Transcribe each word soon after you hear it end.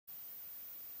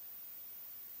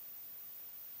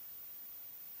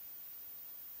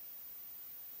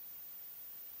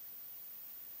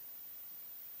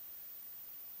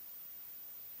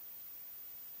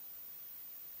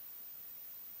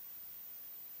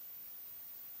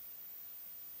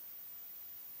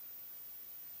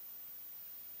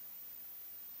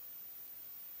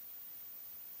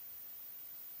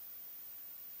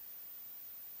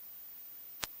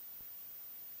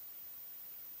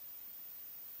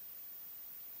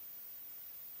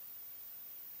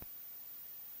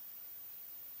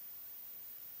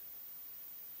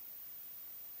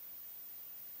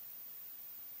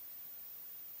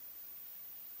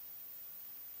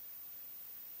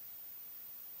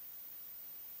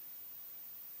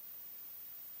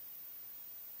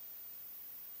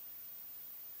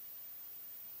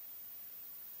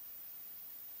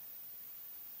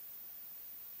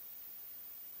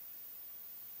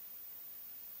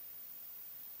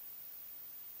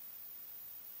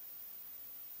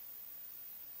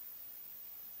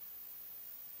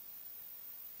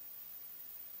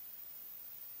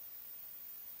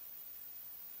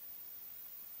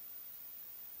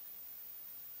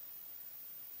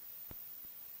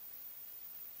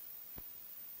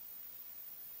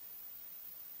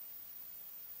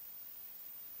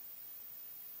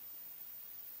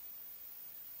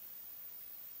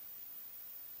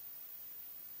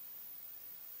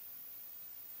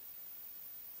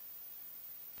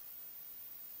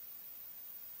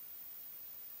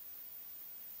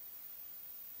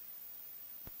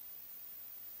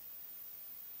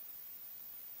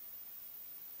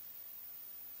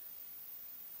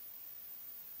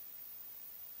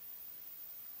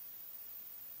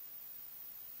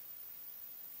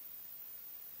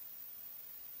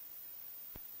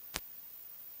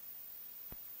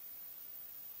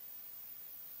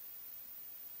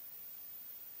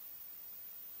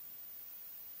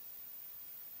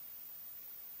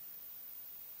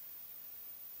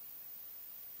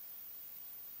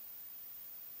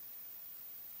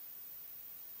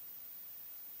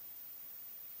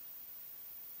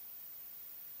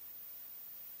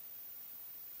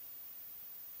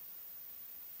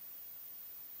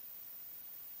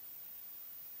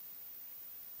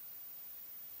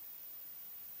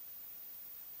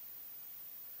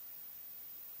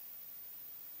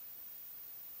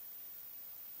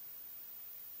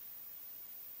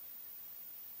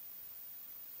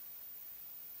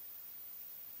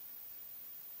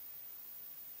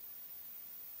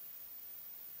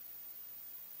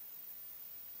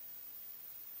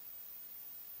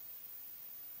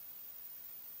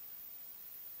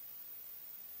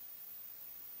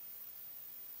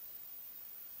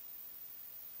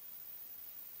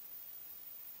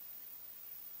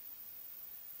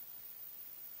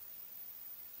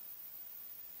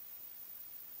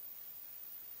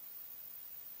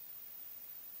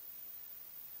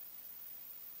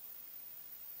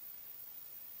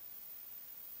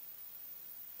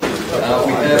We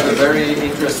have a very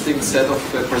interesting set of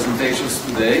presentations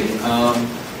today.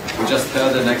 We just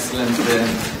held an excellent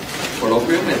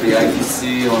colloquium at the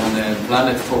ITC on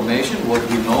planet formation, what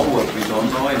we know, what we don't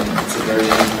know, and it's a very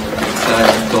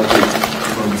exciting topic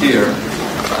frontier.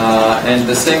 And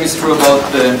the same is true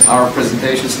about our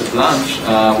presentations at lunch.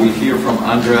 We hear from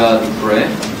Andrea Dupree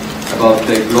about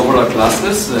the globular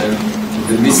clusters,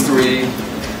 the mystery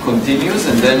continues,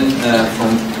 and then from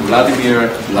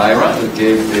Wladimir Lyra, who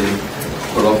gave the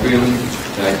colloquium,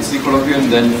 the ITC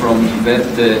colloquium, then from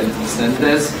Yvette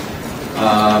Cendes,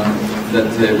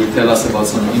 that will tell us about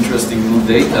some interesting new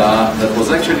data that was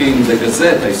actually in the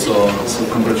Gazette, I saw,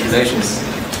 so congratulations,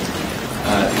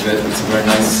 Yvette. It's a very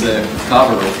nice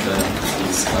cover of the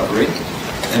discovery.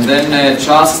 And then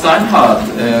Charles Steinhardt,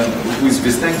 who is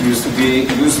visiting, used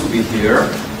to be here.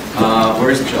 Where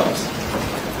is Charles?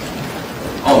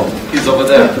 Oh, he's over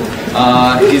there.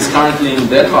 He's currently in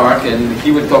Denmark, and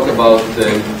he will talk about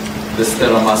the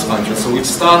stellar mass function. So we'll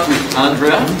start with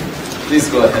Andrea. Please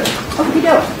go ahead. Okay,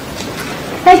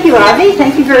 thank you, Avi.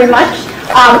 Thank you very much.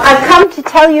 I've come to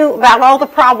tell you about all the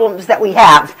problems that we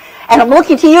have. And I'm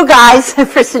looking to you guys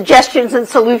for suggestions and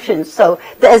solutions. So,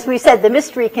 as we said, the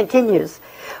mystery continues.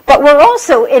 But we're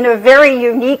also in a very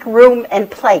unique room and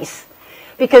place,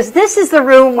 because this is the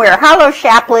room where Harlow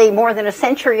Shapley, more than a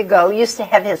century ago, used to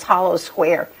have his hollow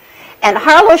square. And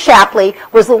Harlow Shapley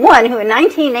was the one who, in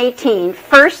 1918,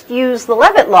 first used the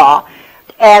Leavitt law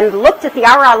and looked at the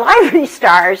Aurora Library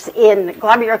stars in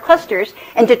globular clusters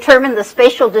and determined the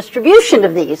spatial distribution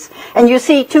of these. And you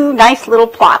see two nice little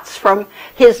plots from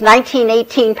his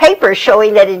 1918 paper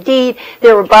showing that indeed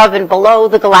they're above and below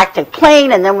the galactic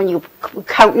plane, and then when you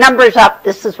count numbers up,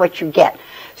 this is what you get.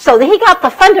 So he got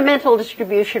the fundamental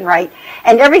distribution right,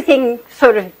 and everything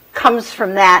sort of comes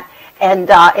from that, and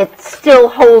it still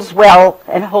holds well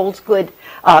and holds good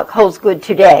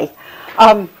today.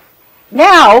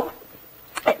 Now,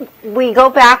 we go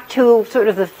back to sort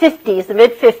of the 50s, the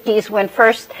mid-50s, when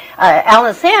first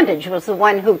Alan Sandage was the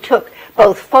one who took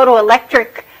both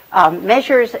photoelectric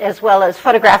measures as well as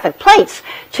photographic plates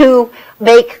to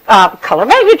make color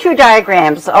magnitude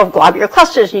diagrams of globular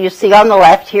clusters. And you see on the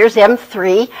left, here's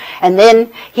M3, and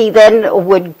then he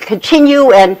would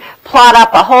continue and plot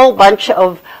up a whole bunch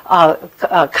of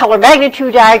color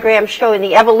magnitude diagrams showing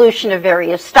the evolution of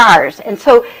various stars. And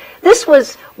so this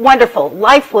was wonderful.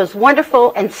 Life was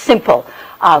wonderful and simple.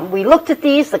 We looked at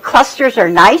these. The clusters are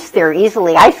nice. They're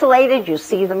easily isolated. You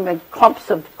see them in clumps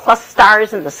of cluster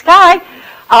stars in the sky.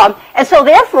 And so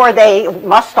therefore they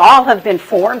must all have been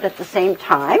formed at the same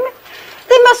time.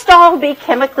 They must all be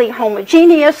chemically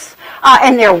homogeneous,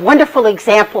 and they're wonderful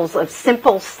examples of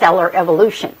simple stellar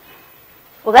evolution.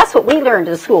 Well, that's what we learned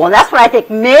in school, and that's what I think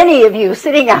many of you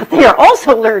sitting out there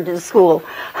also learned in school.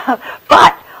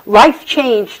 But life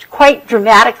changed quite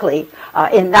dramatically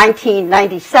in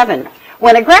 1997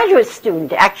 when a graduate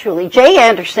student, actually, Jay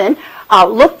Anderson,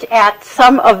 looked at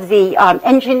some of the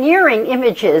engineering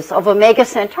images of Omega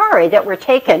Centauri that were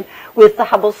taken with the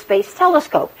Hubble Space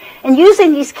Telescope. And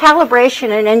using these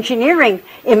calibration and engineering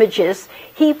images,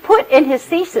 he put in his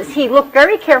thesis, he looked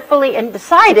very carefully and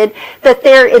decided that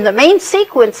there, in the main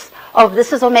sequence of,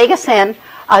 this is Omega Cen,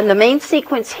 in the main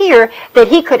sequence here, that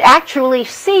he could actually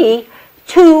see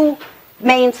two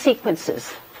main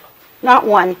sequences, not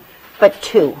one, but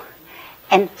two,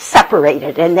 and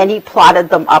separated, and then he plotted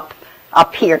them up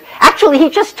here. Actually, he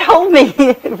just told me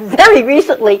very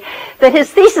recently that his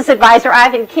thesis advisor,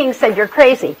 Ivan King, said, "You're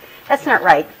crazy. That's not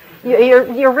right.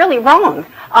 You're really wrong."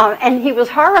 And he was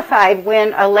horrified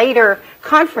when a later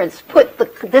conference put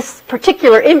this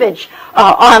particular image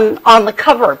on the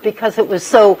cover because it was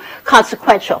so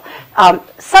consequential.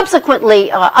 Subsequently,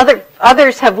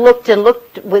 others have looked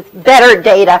with better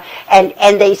data,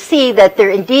 and they see that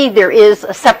there is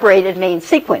a separated main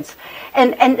sequence.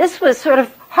 And this was sort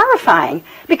of horrifying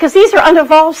because these are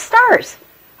unevolved stars,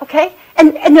 okay?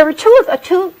 And there are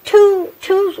two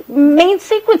main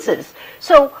sequences.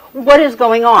 So what is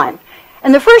going on?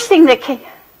 And the first thing that came...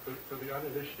 For the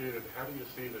uninitiated, how do you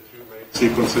see the two main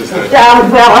sequences?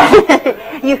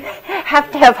 Well, you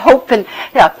have to have hope, and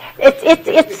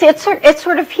it's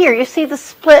sort of here. You see the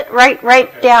split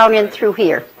right down in through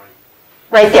here,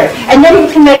 right there. And then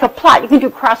you can make a plot. You can do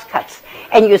crosscuts,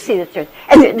 and you see that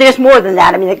there's more than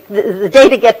that. I mean, the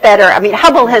data get better. I mean,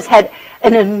 Hubble has had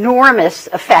an enormous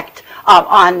effect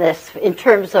on this in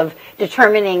terms of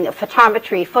determining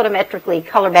photometry, photometrically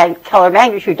color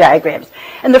magnitude diagrams.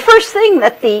 And the first thing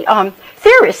that the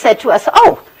theorists said to us,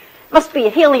 oh, must be a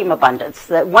helium abundance,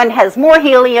 that one has more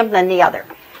helium than the other.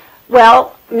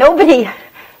 Well, nobody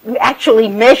actually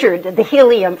measured the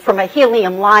helium from a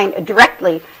helium line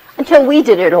directly until we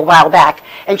did it a while back.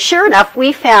 And sure enough,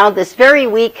 we found this very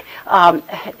weak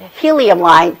helium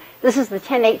line. This is the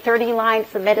 10830 line.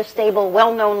 It's a metastable,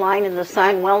 well-known line in the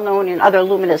sun, well-known in other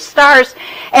luminous stars.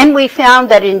 And we found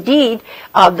that indeed,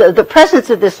 the presence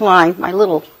of this line, my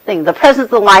little thing, the presence of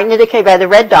the line indicated by the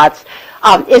red dots,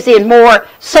 is in more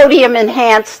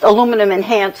sodium-enhanced,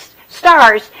 aluminum-enhanced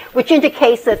stars, which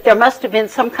indicates that there must have been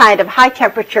some kind of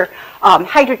high-temperature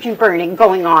hydrogen burning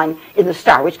going on in the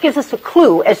star, which gives us a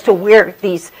clue as to where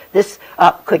this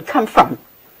could come from.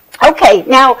 Okay,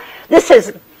 now this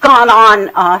has gone on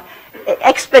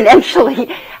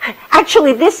exponentially.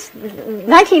 Actually, this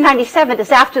 1997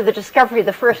 is after the discovery of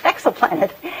the first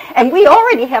exoplanet, and we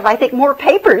already have, I think, more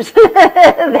papers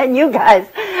than you guys.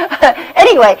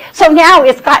 Anyway, so now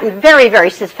it's gotten very, very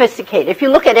sophisticated. If you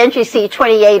look at NGC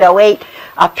 2808,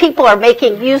 people are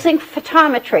using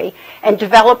photometry and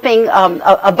developing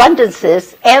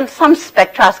abundances and some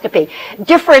spectroscopy,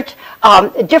 different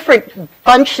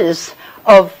bunches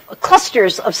of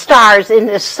clusters of stars in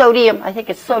this sodium, I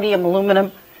think it's sodium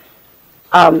aluminum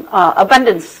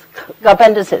abundances.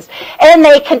 And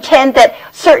they contend that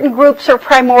certain groups are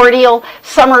primordial,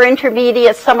 some are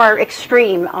intermediate, some are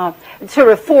extreme, sort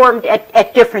of formed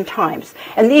at different times.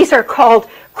 And these are called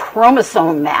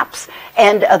chromosome maps,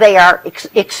 and they are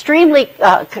extremely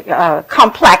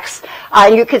complex.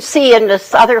 And you can see in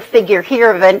this other figure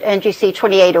here of NGC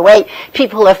 2808,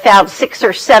 people have found 6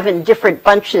 or 7 different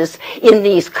bunches in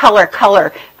these color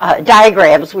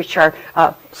diagrams, which are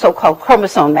so-called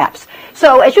chromosome maps.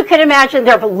 So as you can imagine,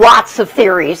 there are lots of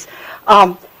theories.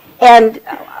 And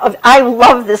I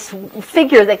love this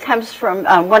figure that comes from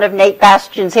one of Nate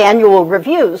Bastian's annual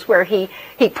reviews, where he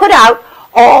put out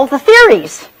all the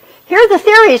theories. Here are the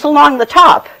theories along the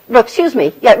top. No, excuse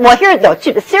me. Yeah, well, here, though,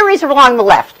 the theories are along the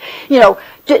left. You know,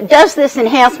 does this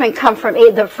enhancement come from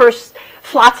the first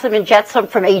flotsam and jetsam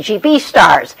from AGB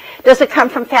stars? Does it come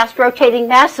from fast-rotating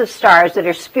massive stars that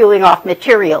are spewing off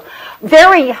material?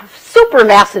 Very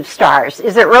supermassive stars.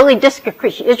 Is it early disk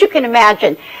accretion? As you can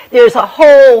imagine, there's a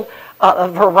whole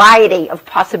variety of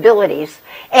possibilities.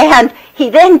 And he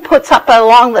then puts up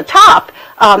along the top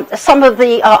some of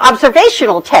the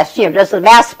observational tests. You know, does the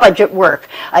mass budget work?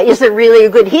 Is there really a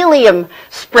good helium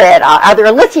spread? Are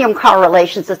there lithium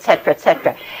correlations, et cetera, et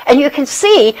cetera? And you can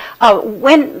see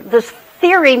when this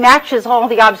theory matches all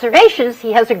the observations,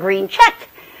 he has a green check.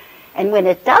 And when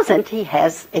it doesn't, he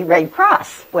has a red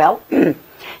cross. Well,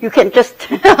 you can just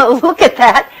look at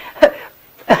that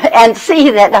and see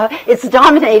that it's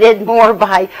dominated more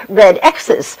by red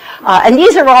X's. And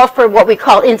these are all for what we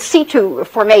call in situ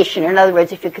formation. In other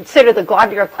words, if you consider the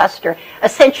globular cluster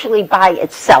essentially by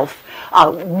itself,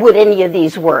 would any of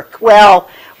these work? Well,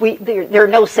 there are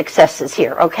no successes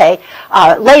here, okay?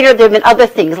 Later, there have been other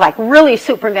things like really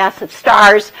supermassive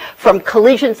stars from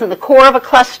collisions in the core of a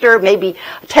cluster, maybe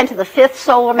 10 to the 5th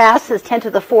solar masses, 10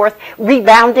 to the 4th,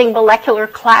 rebounding molecular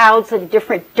clouds and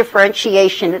different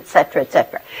differentiation, et cetera, et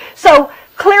cetera. So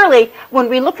clearly, when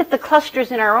we look at the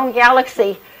clusters in our own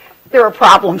galaxy, there are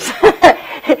problems.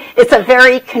 It's a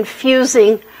very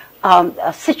confusing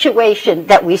situation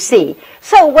that we see.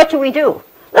 So what do?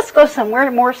 Let's go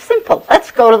somewhere more simple. Let's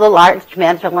go to the Large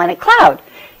Magellanic Cloud.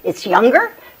 It's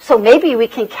younger, so maybe we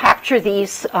can capture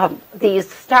these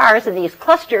stars and these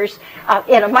clusters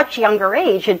in a much younger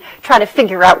age and try to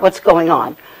figure out what's going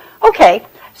on. Okay,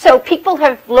 so people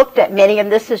have looked at many, and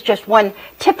this is just one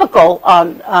typical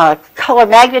color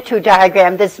magnitude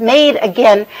diagram that's made,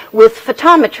 again, with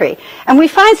photometry. And we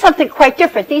find something quite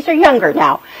different. These are younger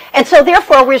now. And so,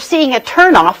 therefore, we're seeing a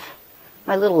turnoff.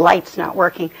 My little light's not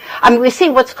working. We see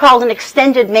what's called an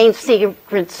extended main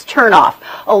sequence turnoff.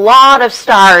 A lot of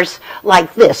stars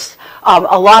like this.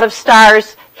 A lot of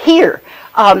stars here.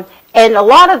 And a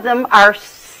lot of them are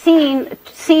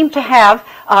seem to have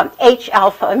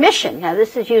H-alpha emission. Now,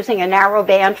 this is using a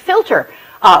narrowband filter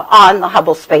on the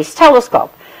Hubble Space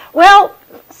Telescope. Well,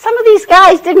 some of these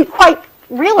guys didn't quite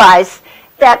realize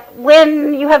that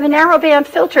when you have a narrowband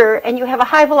filter and you have a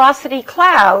high-velocity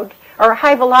cloud or a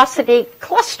high-velocity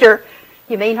cluster,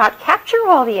 you may not capture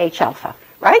all the H-alpha,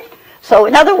 right? So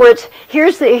in other words,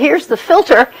 here's the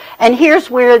filter, and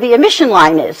here's where the emission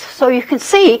line is. So you can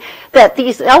see that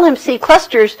these LMC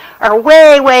clusters are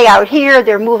way, way out here.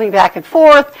 They're moving back and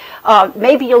forth.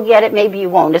 Maybe you'll get it, maybe you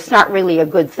won't. It's not really a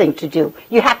good thing to do.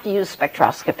 You have to use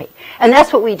spectroscopy. And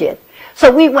that's what we did.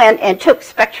 So we went and took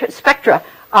spectra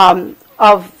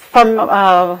from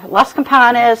Las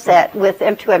Campanas with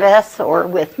M2MS or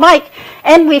with Mike,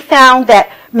 and we found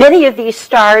that many of these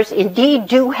stars indeed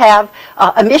do have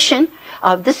emission.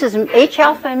 This is an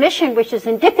H-alpha emission, which is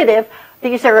indicative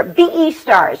These are BE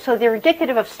stars, so they're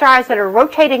indicative of stars that are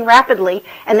rotating rapidly,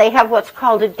 and they have what's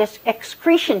called a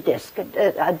excretion disk,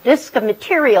 a disk of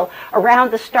material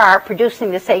around the star producing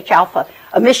this H-alpha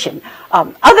emission.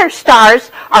 Other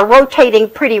stars are rotating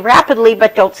pretty rapidly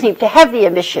but don't seem to have the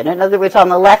emission. In other words, on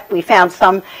the left we found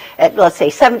some at, let's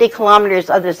say, 70 kilometers,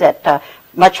 others at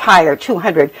much higher,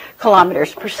 200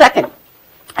 kilometers per second.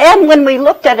 And when we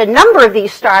looked at a number of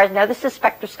these stars, now this is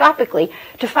spectroscopically,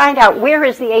 to find out where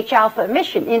is the H-alpha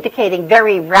emission indicating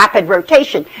very rapid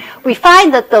rotation, we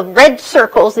find that the red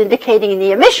circles indicating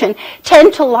the emission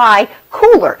tend to lie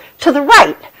cooler to the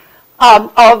right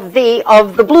of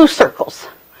the blue circles.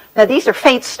 Now these are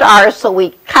faint stars, so we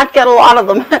can't get a lot of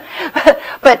them.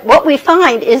 But what we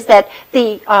find is that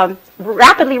the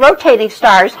rapidly rotating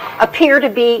stars appear to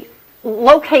be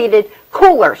located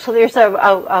cooler. So there's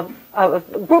a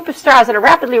group of stars that are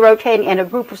rapidly rotating and a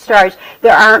group of stars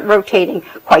that aren't rotating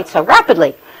quite so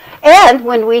rapidly. And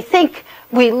when we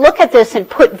look at this and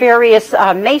put various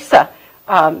MESA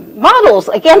models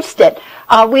against it,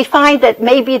 we find that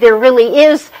maybe there really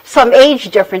is some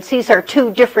age difference. These are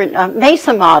two different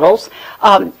MESA models,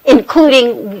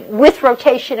 including with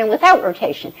rotation and without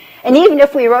rotation. And even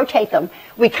if we rotate them,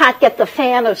 we can't get the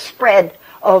fan of spread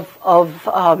of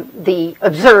the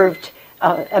observed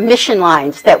emission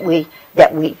lines that we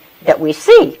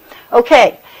see.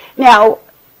 Okay, now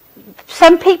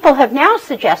some people have now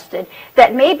suggested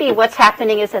that maybe what's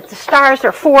happening is that the stars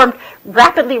are formed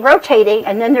rapidly rotating,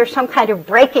 and then there's some kind of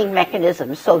braking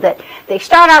mechanism, so that they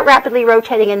start out rapidly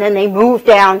rotating and then they move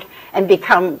down and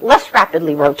become less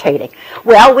rapidly rotating.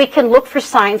 Well, we can look for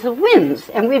signs of winds,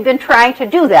 and we've been trying to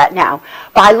do that now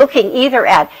by looking either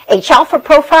at H-alpha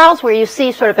profiles, where you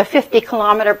see sort of a 50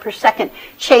 kilometer per second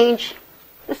change.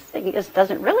 This thing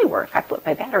doesn't really work. I put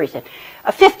my batteries in.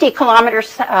 A 50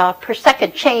 kilometers per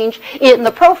second change in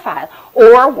the profile.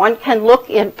 Or one can look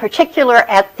in particular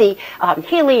at the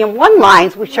helium-1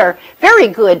 lines, which are very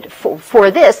good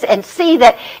for this, and see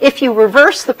that if you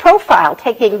reverse the profile,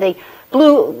 taking the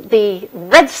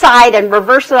red side and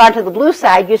reverse it onto the blue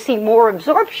side, you see more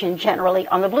absorption generally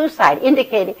on the blue side,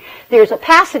 indicating there's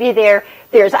opacity there,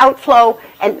 there's outflow,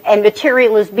 and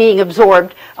material is being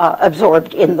absorbed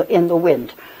in the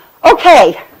wind.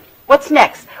 Okay, what's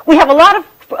next? We have a lot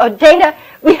of data,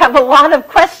 we have a lot of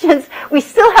questions, we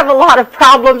still have a lot of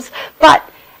problems, but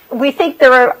we think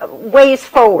there are ways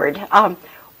forward.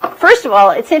 First of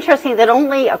all, it's interesting that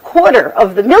only a quarter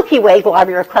of the Milky Way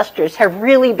globular clusters have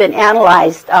really been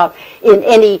analyzed in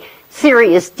any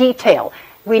serious detail.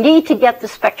 We need to get the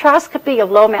spectroscopy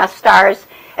of low-mass stars.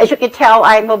 As you can tell,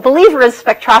 I'm a believer in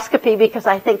spectroscopy because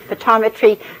I think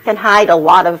photometry can hide a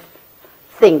lot of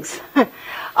things.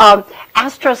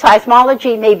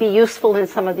 Astroseismology may be useful in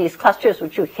some of these clusters,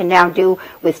 which we can now do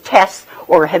with TESS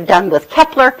or have done with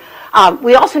Kepler.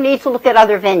 We also need to look at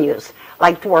other venues,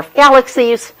 like dwarf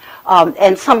galaxies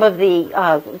and some of the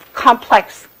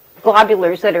complex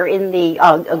globulars that are in the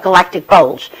galactic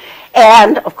bulge.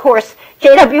 And, of course,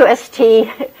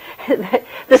 JWST,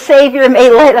 the savior, may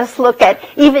let us look at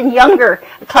even younger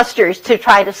clusters to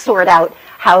try to sort out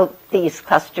how these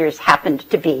clusters happened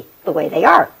to be the way they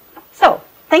are. So,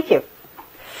 thank you.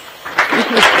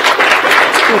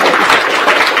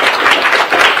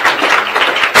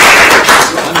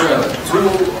 Andrea,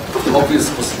 two obvious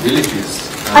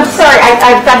possibilities. I'm sorry,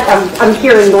 I'm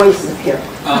hearing noises here.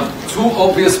 Two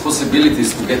obvious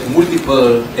possibilities to get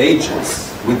multiple ages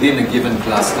within a given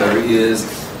cluster is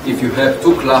if you have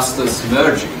two clusters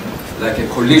merging, like a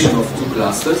collision of two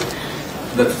clusters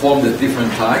that formed at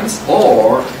different times,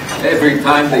 or every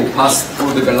time they pass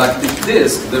through the galactic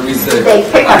disk, there is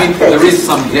there is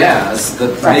some gas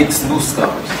that makes new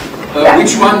stars.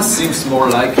 Which one seems more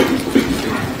likely?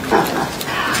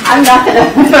 I'm not going to,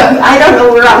 I don't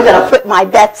know where I'm going to put my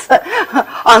bets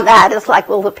on that. It's like,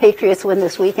 will the Patriots win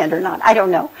this weekend or not? I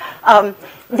don't know.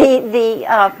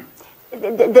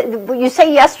 You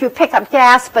say yes, you pick up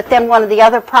gas, but then one of the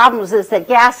other problems is that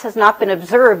gas has not been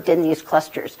observed in these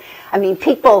clusters. I mean,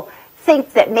 people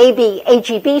think that maybe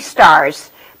AGB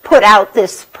stars put out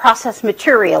this process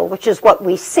material, which is what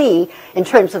we see in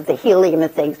terms of the helium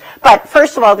and things. But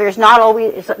first of all, there's not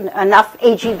always enough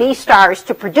AGB stars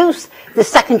to produce the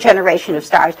second generation of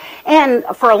stars. And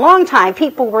for a long time,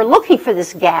 people were looking for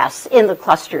this gas in the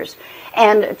clusters.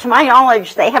 And to my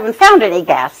knowledge, they haven't found any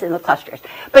gas in the clusters.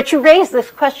 But you raise this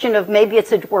question of maybe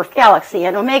it's a dwarf galaxy,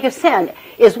 and Omega Centauri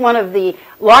is one of the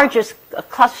largest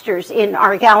clusters in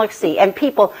our galaxy, and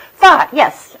people thought,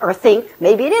 yes, or think,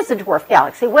 maybe it is a dwarf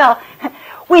galaxy. Well,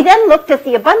 We then looked at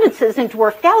the abundances in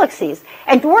dwarf galaxies,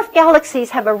 and dwarf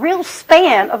galaxies have a real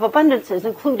span of abundances,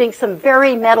 including some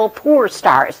very metal-poor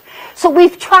stars. So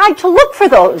we've tried to look for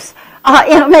those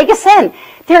in Omega Cen.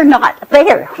 They're not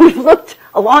there. We've looked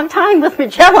a long time with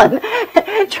Magellan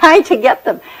trying to get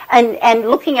them and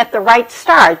looking at the right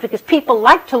stars, because people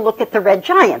like to look at the red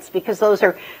giants because those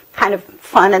are kind of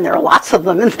fun and there are lots of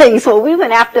them and things. Well, we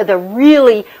went after the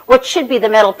really, what should be the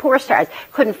metal-poor stars,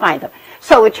 couldn't find them.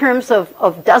 So in terms of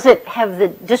does it have the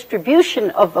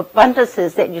distribution of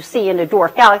abundances that you see in a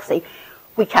dwarf galaxy,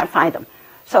 we can't find them.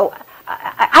 So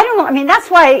I don't know. I mean,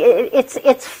 that's why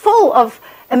it's full of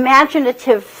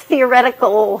imaginative,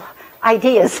 theoretical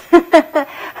ideas.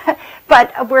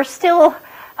 But we're still,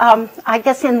 I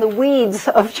guess, in the weeds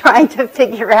of trying to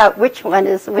figure out which one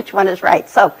is right.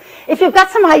 So if you've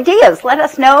got some ideas, let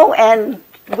us know, and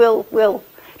we'll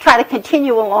try to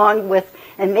continue along with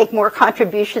and make more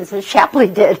contributions than Shapley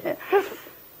did.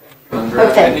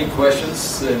 Andrea, Okay. any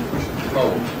questions?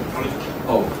 Go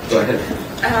ahead.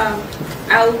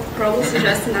 I'll probably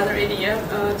suggest another idea.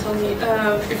 Tell me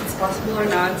if it's possible or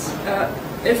not.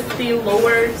 If the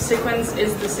lower sequence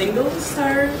is the single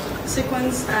star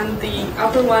sequence and the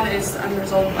upper one is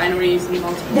unresolved binaries and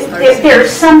multiple stars.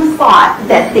 There's some thought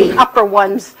that the upper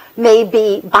ones may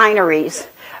be binaries,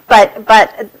 but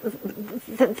that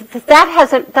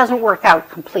doesn't work out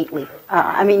completely.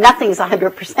 I mean, nothing's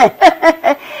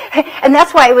 100%. And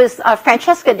that's why it was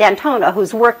Francesca D'Antona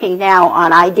who's working now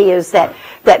on ideas that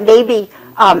maybe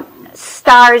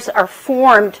stars are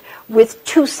formed with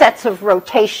two sets of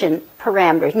rotation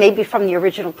parameters, maybe from the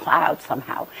original cloud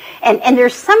somehow. And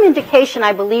there's some indication,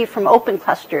 I believe, from open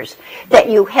clusters that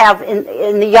you have,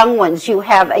 in the young ones, you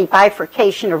have a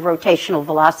bifurcation of rotational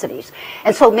velocities.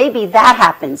 And so maybe that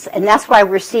happens, and that's why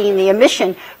we're seeing the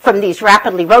emission from these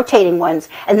rapidly rotating ones,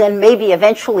 and then maybe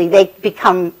eventually they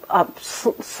become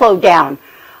slowed down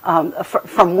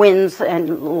from winds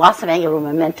and loss of angular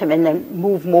momentum, and then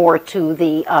move more to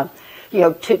the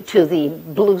to the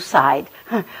blue side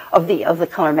of the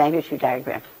color magnitude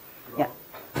diagram. Yeah.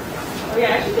 Oh, yeah,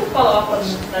 actually to follow up on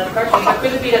that question, but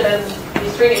could it be that then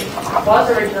these readings was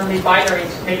originally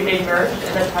binaries, maybe they merged,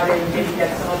 and that's how they maybe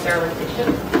get some of their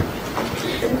rotation?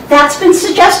 That's been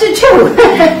suggested too.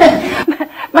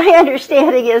 My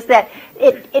understanding is that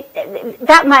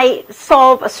that might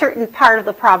solve a certain part of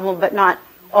the problem, but not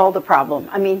all the problem.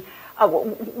 I mean,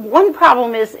 one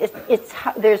problem is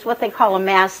there's what they call a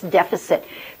mass deficit,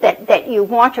 that you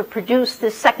want to produce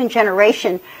this second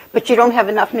generation, but you don't have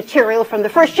enough material from the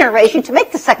first generation to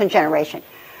make the second generation.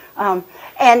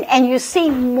 And you see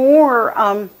more,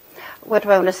 what do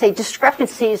I want to say,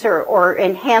 discrepancies or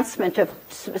enhancement of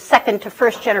second to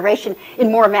first generation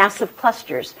in more massive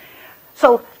clusters.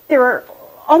 So there are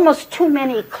almost too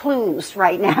many clues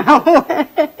right now.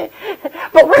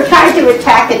 But we're trying to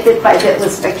attack it bit by bit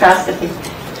with spectroscopy.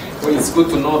 Well, it's good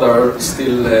to know there are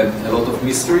still a lot of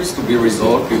mysteries to be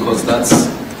resolved, because that's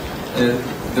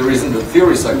the reason the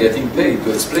theorists are getting paid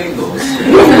to explain those.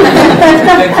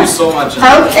 Thank you so much.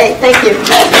 Okay, thank you.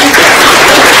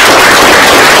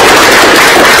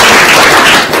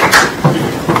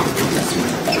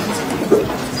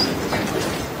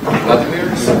 Wladimir?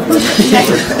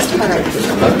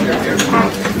 Wladimir here.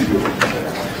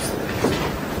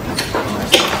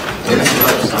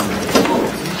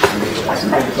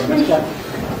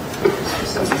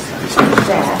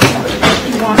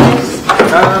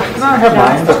 No, I have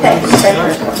mine. Okay.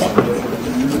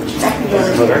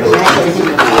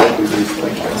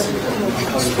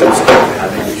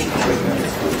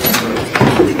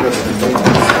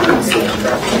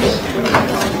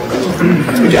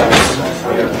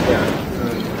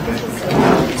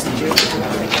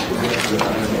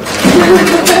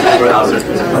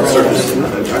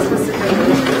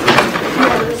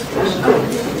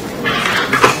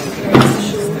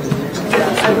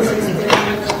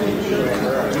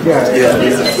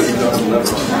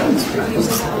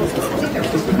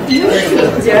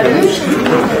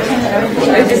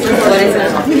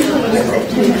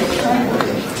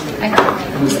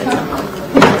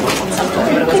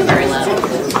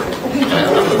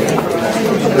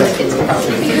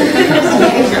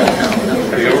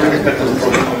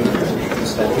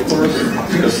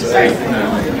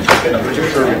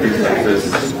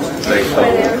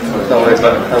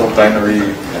 Binary,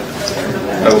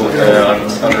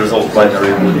 unresolved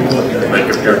binary would make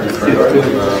appear different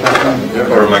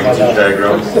or magnitude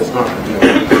diagrams. That's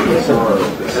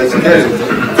good.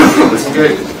 That's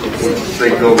good. They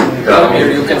go down.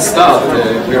 Here you can start.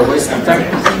 We are wasting time.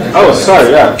 Oh,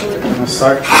 sorry, yeah. I'm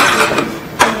sorry.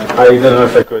 I don't know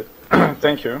if I could.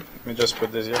 Thank you. Let me just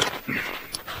put this here.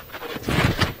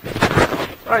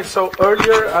 All right, so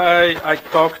earlier I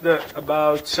talked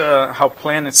about how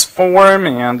planets form,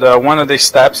 and one of the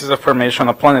steps is the formation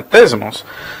of planetesimals.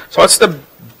 So what's the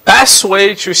best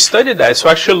way to study that? So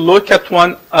actually look at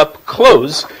one up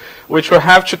close, which we'll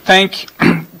have to thank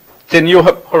the New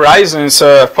Horizons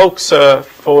folks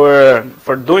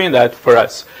for doing that for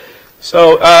us.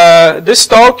 So this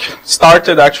talk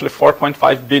started actually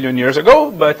 4.5 billion years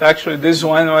ago, but actually this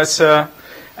one was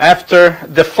after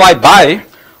the flyby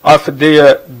of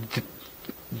the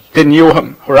New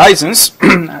Horizons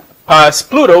past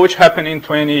Pluto, which happened in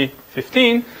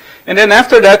 2015. And then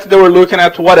after that, they were looking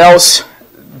at what else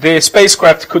the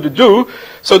spacecraft could do.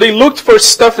 So they looked for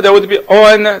stuff that would be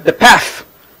on the path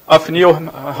of New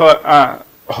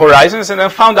Horizons, and then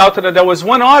found out that there was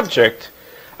one object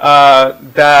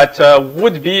that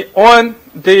would be on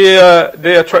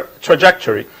the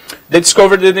trajectory. They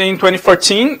discovered it in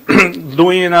 2014,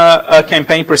 doing a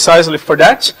campaign precisely for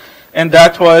that. And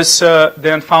that was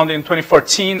then found in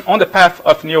 2014 on the path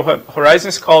of New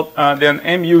Horizons, called then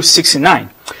MU69.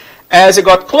 As it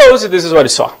got close, this is what it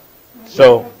saw.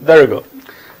 So there you go.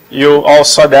 You all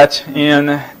saw that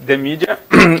in the media,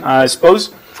 I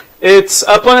suppose. It's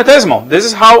a planetesimal. This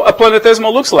is how a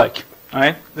planetesimal looks like.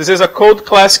 Right? This is a cold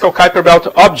classical Kuiper belt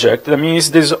object. That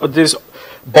means these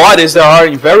bodies that are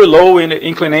in very low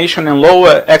inclination and low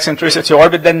eccentricity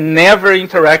orbit that never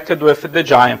interacted with the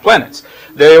giant planets.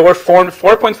 They were formed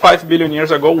 4.5 billion years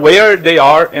ago, where they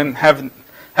are and have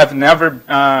never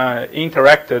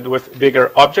interacted with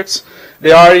bigger objects.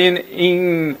 They are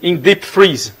in deep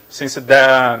freeze since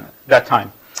that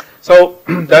time. So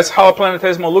that's how a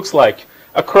planetesimal looks like.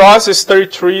 Across is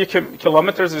 33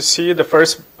 kilometers. You see the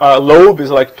first lobe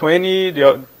is like 20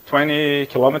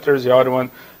 kilometers, the other one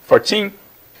 14.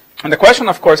 And the question,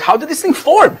 of course, how did this thing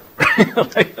form?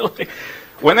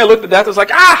 When I looked at that, I was like,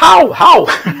 how?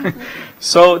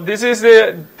 So this is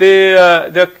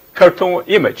the cartoon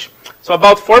image. So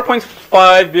about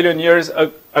 4.5 billion years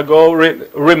ago,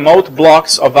 remote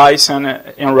blocks of ice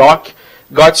and rock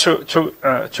got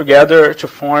together to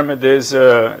form these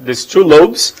two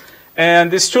lobes.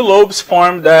 And these two lobes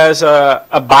formed as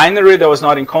a binary that was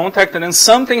not in contact, and then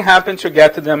something happened to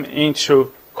get them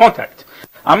into contact.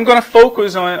 I'm going to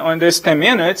focus on this 10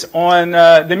 minutes on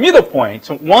the middle point.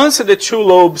 So once the two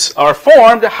lobes are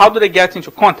formed, how do they get into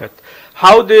contact?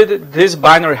 How did this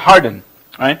binary harden?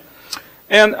 Right?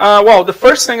 And well, the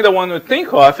first thing that one would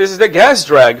think of is the gas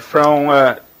drag from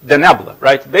the nebula.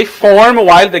 Right? They form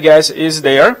while the gas is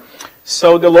there.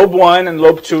 So the lobe 1 and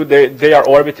lobe 2, they are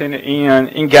orbiting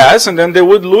in gas, and then they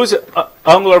would lose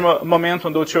angular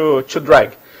momentum due to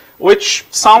drag, which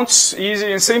sounds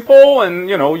easy and simple, and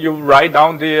you write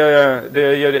down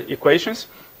the equations.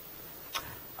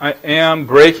 I am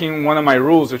breaking one of my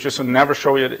rules, which is to never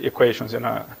show you the equations in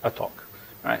a talk.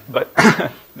 Right? But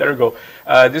there you go.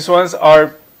 These ones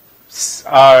are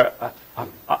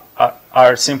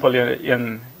simple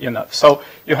enough. So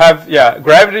you have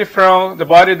gravity from the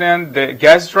body, then the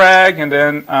gas drag, and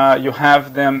then you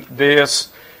have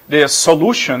the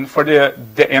solution for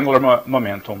the angular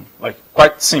momentum. Like,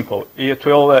 quite simple. It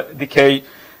will decay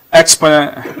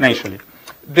exponentially.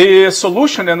 The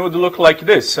solution then would look like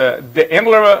this. The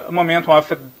angular momentum of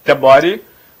the body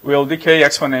will decay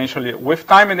exponentially with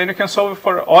time, and then you can solve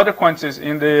for other quantities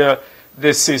in the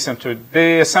system too.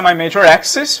 The semi-major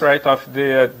axis, right, of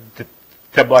the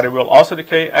body will also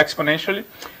decay exponentially.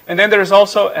 And then there is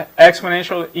also an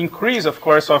exponential increase, of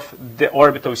course, of the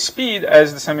orbital speed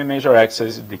as the semi-major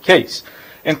axis decays.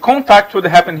 And contact would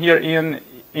happen here in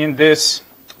this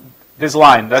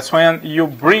line. That's when you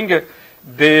bring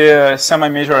the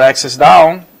semi-major axis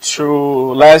down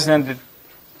to less than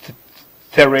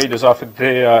the radius of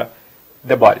the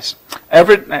bodies.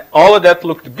 All of that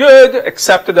looked good,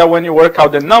 except that when you work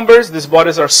out the numbers, these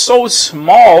bodies are so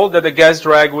small that the gas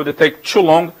drag would take too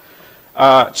long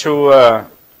to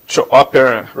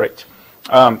operate.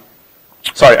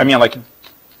 Sorry, I mean, like,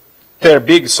 they're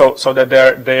big, so that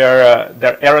their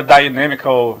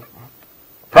aerodynamical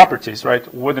properties,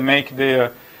 right, would make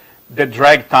the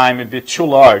drag time a bit too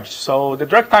large. So the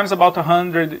drag time is about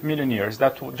 100 million years.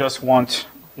 That just won't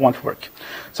work.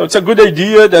 So it's a good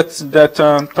idea that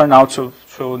turned out to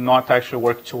not actually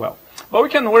work too well. But we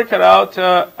can work it out,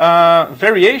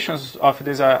 variations of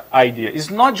this idea. It's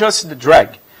not just the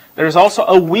drag. There's also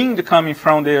a wind coming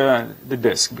from the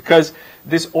disk, because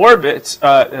these orbits,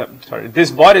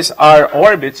 these bodies are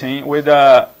orbiting with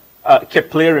a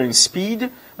Keplerian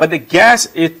speed, but the gas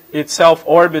itself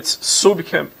orbits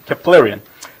sub-Keplerian.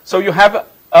 So you have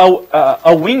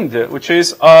a wind which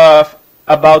is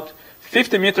about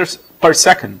 50 meters per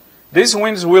second. These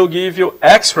winds will give you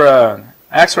extra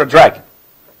drag.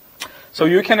 So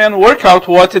you can then work out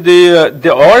what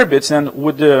the orbits then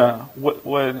would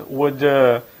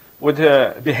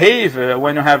behave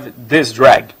when you have this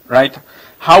drag, right?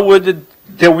 How would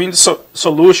the wind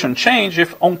solution change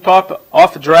if on top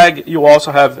of drag you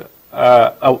also have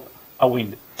a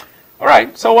wind? All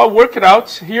right, so I'll work it out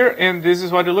here, and this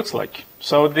is what it looks like.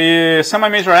 So the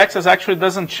semi-major axis actually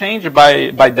doesn't change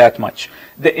by that much.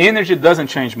 The energy doesn't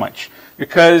change much,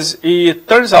 because it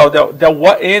turns out that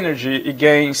what energy it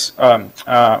gains,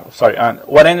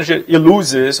 what energy it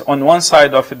loses on one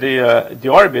side of the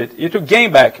orbit, it will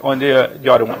gain back on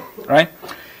the other one, right?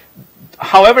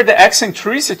 However, the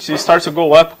eccentricity starts to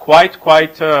go up quite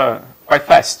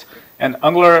fast, and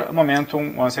angular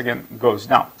momentum once again goes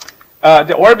down.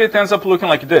 The orbit ends up looking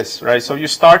like this, right? So you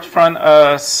start from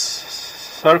a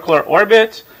circular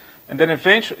orbit, and then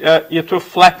eventually it will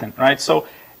flatten, right? So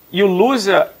you lose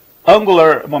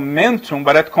angular momentum,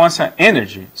 but at constant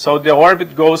energy. So the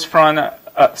orbit goes from a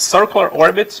circular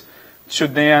orbit to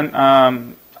then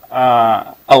a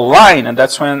line, and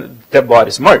that's when the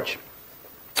bodies merge.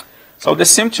 So they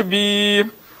seem to be,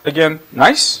 again,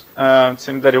 nice. It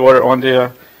seems that they were on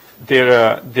the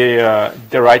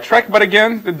right track, but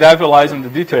again, the devil lies in the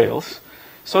details.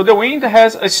 So the wind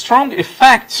has a strong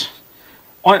effect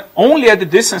only at the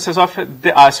distances of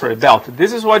the asteroid belt.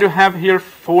 This is what you have here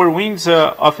for winds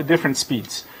of different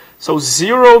speeds. So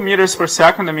 0 meters per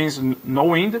second, that means no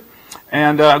wind,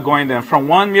 and going then from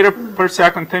 1 meter per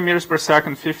second, 10 meters per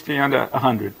second, 50, and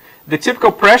 100. The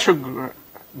typical pressure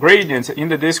gradients in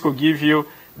the disk will give you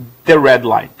the red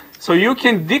line. So you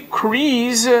can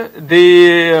decrease the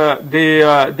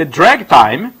drag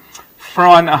time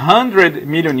from 100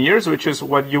 million years, which is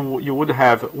what you would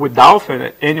have without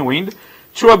any wind,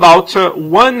 to about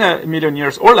 1 million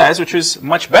years or less, which is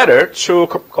much better to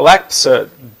collapse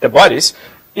the bodies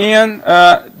in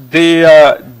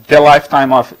the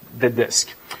lifetime of the disk.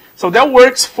 So that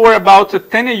works for about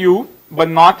 10 AU, but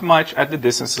not much at the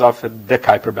distance of the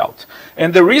Kuiper belt.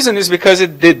 And the reason is because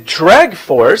the drag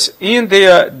force in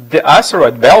the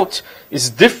asteroid belt is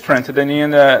different than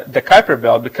in the Kuiper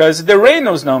belt, because the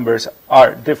Reynolds numbers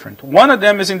are different. One of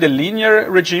them is in the linear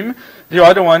regime, the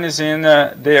other one is in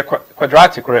the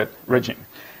quadratic regime.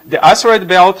 The asteroid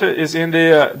belt is in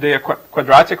the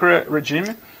quadratic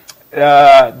regime.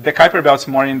 The Kuiper belt is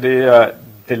more in the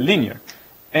linear.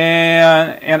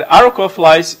 And Arrokoth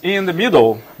lies in the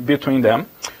middle between them.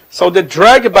 So the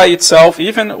drag by itself,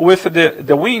 even with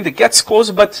the wind, gets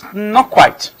close, but not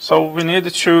quite. So we need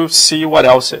to see what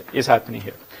else is happening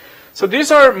here. So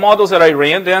these are models that I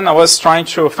ran. Then I was trying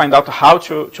to find out how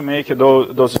to make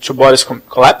those two bodies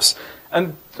collapse.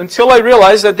 And until I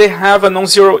realized that they have a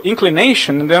non-zero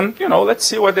inclination, and then, let's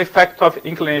see what the effect of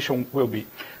inclination will be.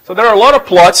 So there are a lot of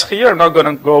plots here. I'm not going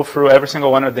to go through every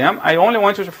single one of them. I only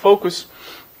want you to focus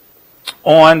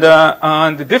on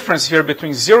the difference here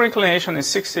between 0 inclination and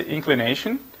 60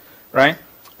 inclination, right?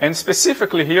 And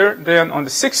specifically here, then on the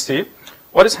 60,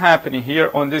 what is happening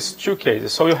here on these two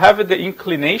cases? So you have the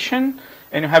inclination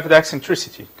and you have the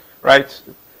eccentricity, right?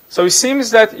 So it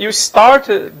seems that you start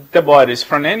the bodies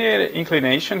from any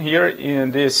inclination here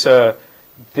in this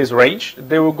range.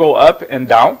 They will go up and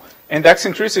down, and the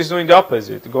eccentricity is doing the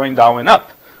opposite, going down and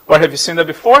up. Or have you seen that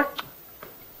before?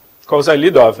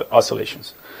 Kozai-Lidov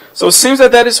oscillations. So it seems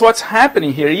that is what's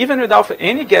happening here. Even without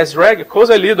any gas drag,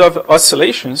 Kozai-Lidov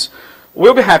oscillations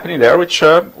will be happening there,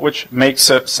 which makes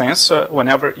sense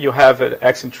whenever you have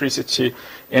eccentricity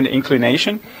and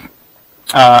inclination.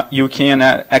 You can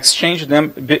exchange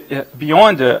them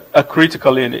beyond a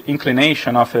critical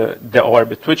inclination of the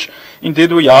orbit, which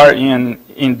indeed we are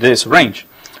in this range.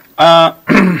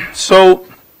 So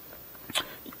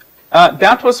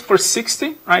that was for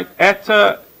 60, right?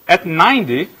 At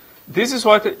 90, this is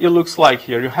what it looks like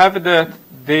here. You have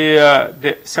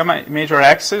the semi-major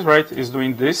axis, right, is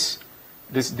doing this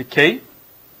decay,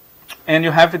 and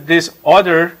you have this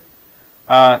other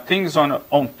things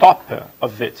on top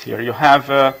of it here. You have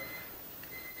the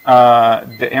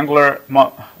angular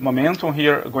momentum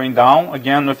here going down,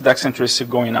 again with the eccentricity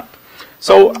going up.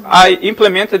 So I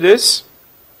implemented this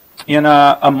in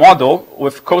a model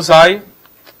with Kozai,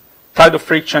 tidal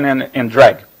friction, and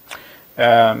drag.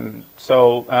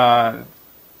 So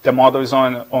the model is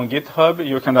on GitHub.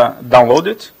 You can download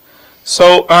it.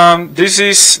 So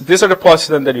these are the plots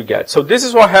that you get. So this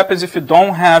is what happens if you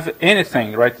don't have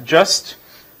anything, right? Just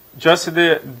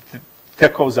the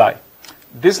Kozai.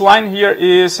 This line here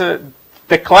is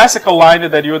the classical line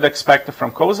that you would expect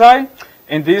from Kozai,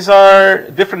 and these are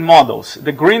different models.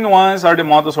 The green ones are the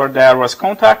models where there was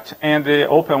contact, and the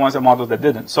open ones are models that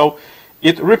didn't. So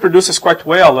it reproduces quite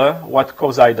well what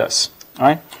Kozai does. All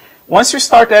right. Once you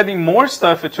start adding more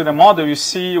stuff to the model, you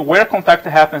see where contact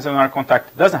happens and where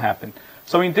contact doesn't happen.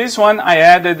 So in this one, I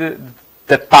added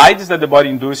the tides that the body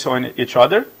induces on each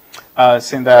other,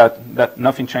 saying that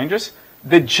nothing changes.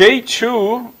 The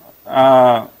J2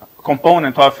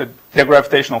 component of the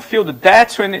gravitational field,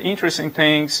 that's when the interesting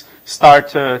things start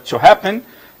to happen.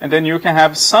 And then you can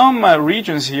have some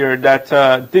regions here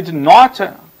that did not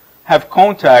have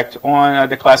contact on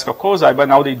the classical Kozai, but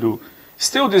now they do.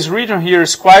 Still, this region here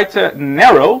is quite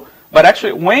narrow, but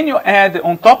actually when you add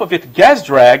on top of it gas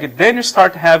drag, then you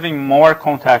start having more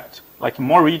contact, like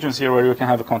more regions here where you can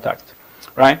have a contact,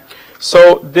 right?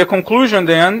 So the conclusion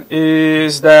then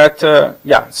is that,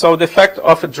 so the effect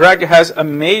of a drag has a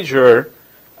major,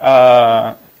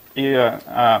 has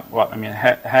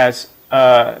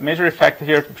a major effect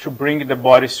here to bring the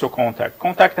bodies to contact.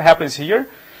 Contact happens here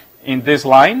in this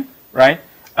line, right?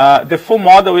 The full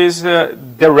model is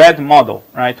the red model,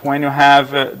 right? When you have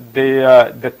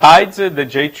the tides, the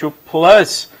J2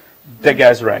 plus the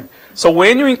gas drag. So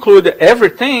when you include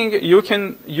everything, you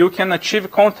can achieve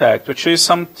contact, which is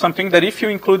something that if you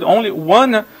include only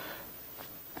one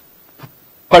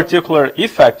particular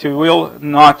effect, you will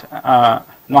not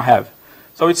have.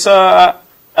 So it's a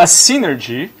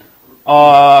synergy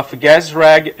of gas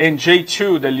drag and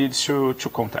J2 that leads to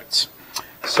contacts.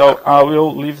 So I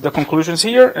will leave the conclusions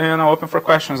here, and I'll open for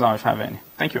questions now if you have any.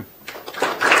 Thank you.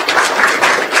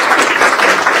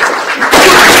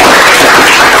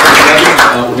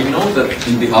 We know that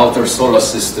in the outer solar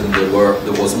system there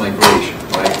was migration,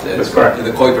 right? That's correct. In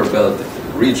the Kuiper Belt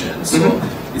region. So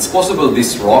it's possible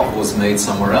this rock was made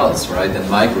somewhere else, right, and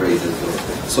migrated.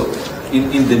 So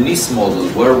in the NIS model,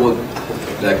 where would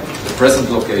the present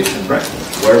location,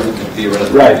 where would it be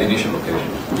relative to the initial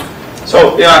location?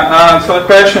 So so the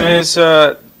question is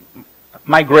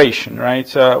migration, right?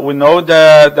 We know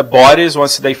that the bodies,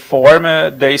 once they form,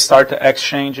 they start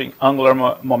exchanging angular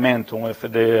momentum with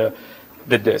the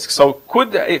disk. So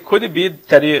could it be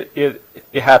that it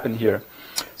happened here?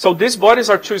 So these bodies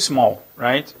are too small,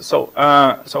 right? So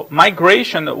so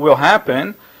migration will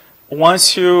happen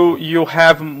once you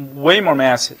have way more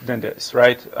mass than this,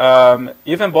 right?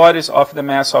 Even bodies of the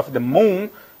mass of the moon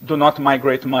do not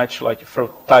migrate much, like for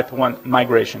type 1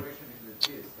 migration.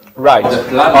 Right. The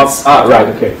planets. Right,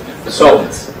 okay. So,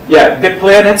 yeah, the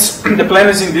planets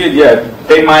indeed,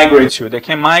 they migrate too. They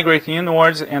can migrate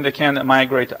inwards and they can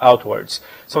migrate outwards.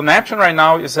 So Neptune right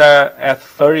now is at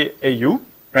 30 AU,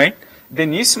 right? The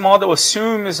NIS model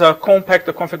assumes a compact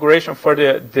configuration for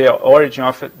the origin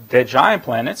of the giant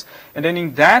planets. And then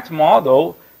in that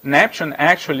model, Neptune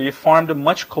actually formed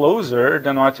much closer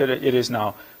than what it is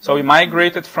now. So we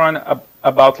migrated from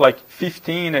about like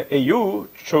 15 AU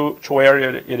to where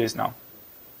it is now.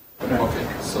 Okay,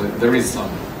 so there is some.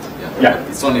 Yeah.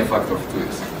 It's only a factor of 2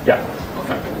 years. Yeah.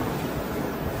 Okay.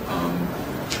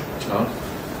 John?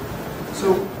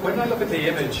 So when I look at the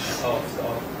image of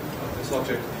this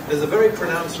object, there's a very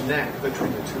pronounced neck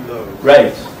between the two lobes.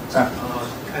 Right.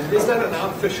 And is that an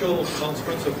artificial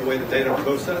consequence of the way the data are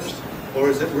processed, or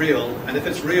is it real? And if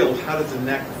it's real, how does the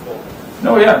neck form?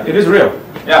 No, yeah, it is real.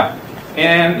 Yeah.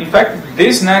 And in fact,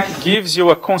 this neck gives you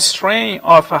a constraint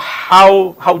of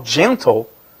how gentle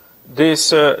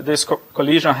this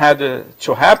collision had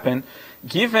to happen,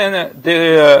 given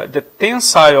the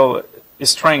tensile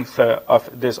strength of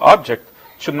this object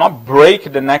should not break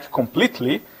the neck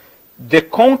completely. The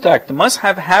contact must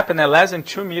have happened at less than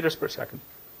 2 meters per second.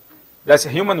 That's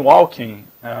human walking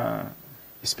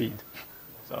speed.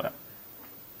 So, yeah.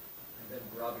 And then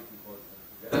gravity holds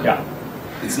them together. Yeah.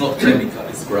 It's not chemical,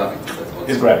 it's gravity.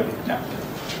 It's gravity, yeah.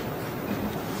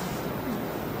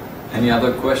 Any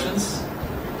other questions?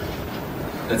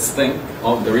 Let's think.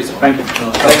 Oh, there is one. Thank you.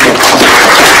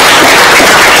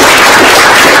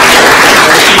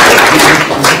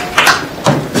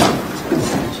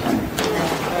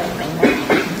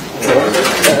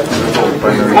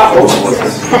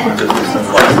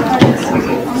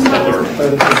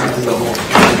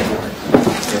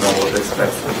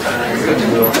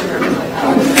 No,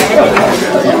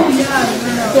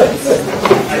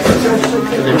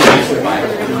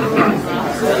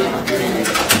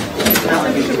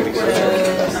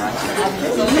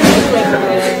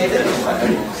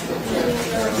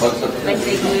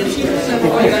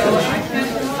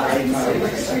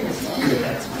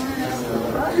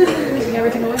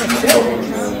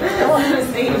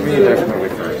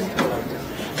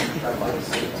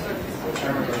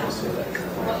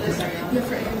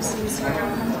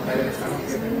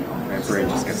 My brain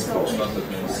just gets full.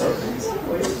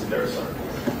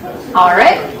 All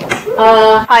right.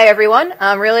 Hi, everyone.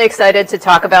 I'm really excited to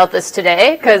talk about this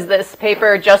today because this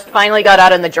paper just finally got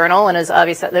out in the journal and is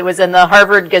obviously, it was in the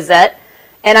Harvard Gazette.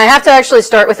 And I have to actually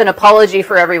start with an apology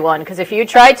for everyone because if you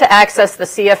tried to access the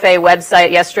CFA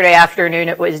website yesterday afternoon,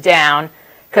 it was down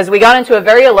because we got into a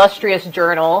very illustrious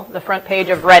journal, the front page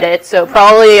of Reddit. So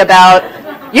probably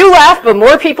about, you laugh, but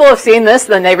more people have seen this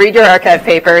than they read your archive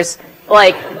papers.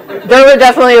 Like, there were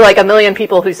definitely like 1 million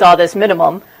people who saw this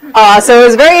minimum. So it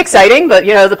was very exciting, but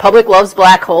you know, the public loves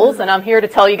black holes, and I'm here to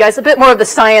tell you guys a bit more of the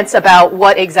science about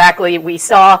what exactly we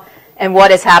saw and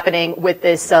what is happening with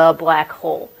this black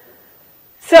hole.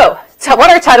 So, what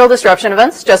are tidal disruption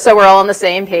events? Just so we're all on the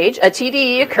same page. A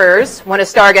TDE occurs when a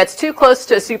star gets too close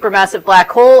to a supermassive black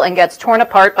hole and gets torn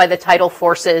apart by the tidal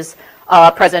forces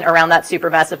present around that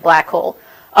supermassive black hole.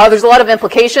 There's a lot of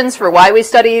implications for why we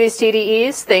study these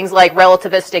TDEs. Things like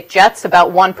relativistic jets.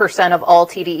 About 1% of all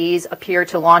TDEs appear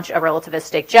to launch a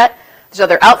relativistic jet. There's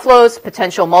other outflows,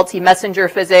 potential multi-messenger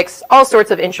physics, all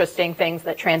sorts of interesting things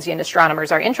that transient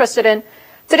astronomers are interested in.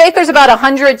 To date, there's about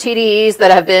 100 TDEs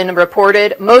that have been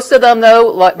reported. Most of them,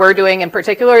 though, what we're doing in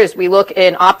particular is we look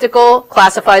in optical,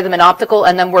 classify them in optical,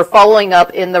 and then we're following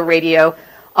up in the radio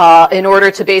in order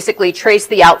to basically trace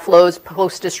the outflows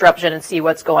post-disruption and see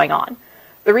what's going on.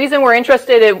 The reason we're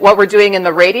interested in what we're doing in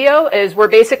the radio is we're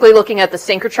basically looking at the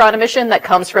synchrotron emission that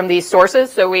comes from these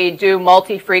sources. So we do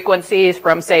multi-frequencies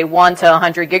from, say, 1 to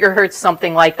 100 gigahertz,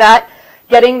 something like that.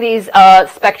 Getting these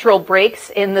spectral breaks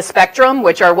in the spectrum,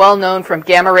 which are well known from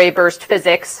gamma ray burst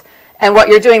physics. And what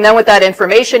you're doing then with that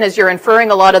information is you're inferring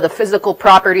a lot of the physical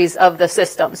properties of the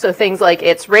system. So things like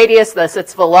its radius, thus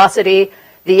its velocity,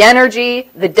 the energy,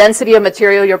 the density of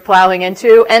material you're plowing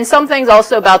into, and some things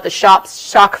also about the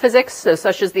shock physics, so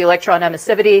such as the electron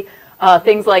emissivity,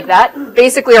 things like that,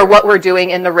 basically are what we're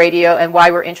doing in the radio and why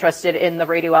we're interested in the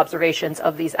radio observations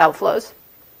of these outflows.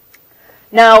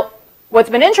 Now,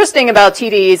 what's been interesting about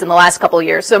TDEs in the last couple of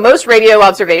years, so most radio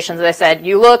observations, as I said,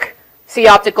 you look, see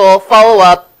optical, follow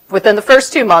up, within the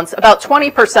first 2 months, about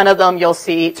 20% of them you'll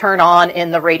see turn on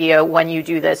in the radio when you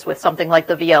do this with something like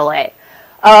the VLA.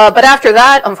 But after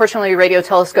that, unfortunately, radio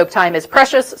telescope time is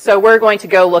precious, so we're going to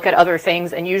go look at other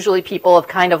things, and usually people have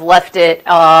kind of left it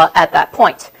at that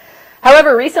point.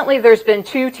 However, recently there's been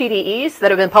 2 TDEs that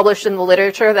have been published in the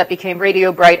literature that became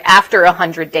radio bright after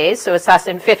 100 days, so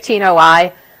Assassin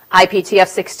 15OI,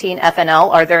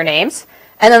 IPTF16FNL are their names.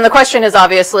 And then the question is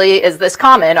obviously, is this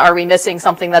common? Are we missing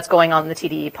something that's going on in the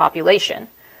TDE population?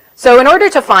 So in order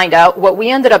to find out, what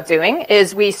we ended up doing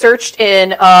is we searched in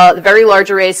the Very Large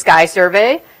Array Sky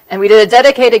Survey, and we did a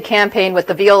dedicated campaign with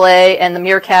the VLA and the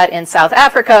Meerkat in South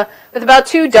Africa with about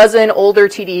 24 older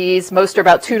TDEs, most are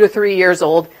about 2 to 3 years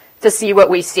old, to see what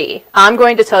we see. I'm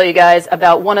going to tell you guys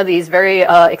about one of these very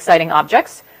exciting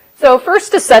objects. So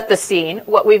first, to set the scene,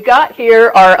 what we've got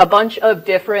here are a bunch of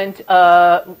different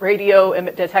radio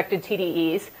detected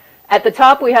TDEs. At the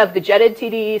top, we have the jetted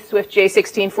TDE, Swift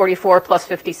J1644 plus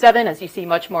 57, as you see,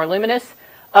 much more luminous.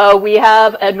 We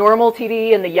have a normal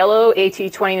TDE in the yellow, AT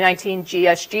 2019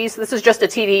 GSG. So this is just a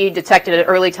TDE detected at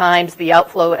early times, the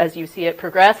outflow as you see it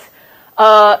progress.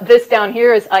 This down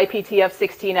here is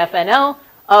IPTF16FNL.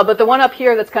 But the one up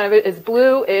here that's kind of is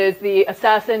blue is the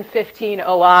Assassin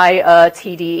 15OI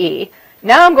TDE.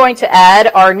 Now I'm going to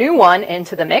add our new one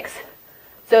into the mix.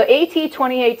 So AT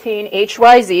 2018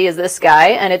 HYZ is this guy,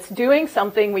 and it's doing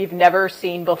something we've never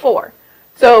seen before.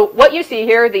 So what you see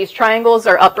here, these triangles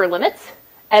are upper limits,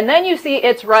 and then you see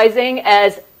it's rising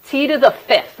as T to the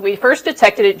 5th. We first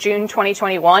detected it June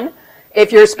 2021.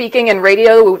 If you're speaking in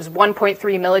radio, it was 1.3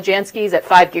 millijanskis at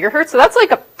 5 gigahertz, so that's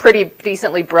like a pretty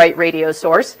decently bright radio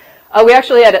source. We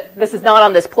actually had, this is not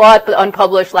on this plot, but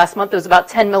unpublished last month, it was about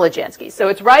 10 millijanskis. So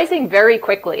it's rising very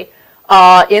quickly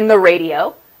in the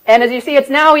radio. And as you see, it's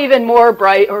now even more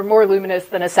bright or more luminous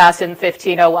than Assassin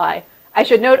 15OI. I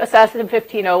should note Assassin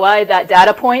 15OI, that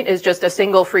data point is just a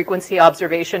single frequency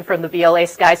observation from the VLA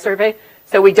Sky Survey.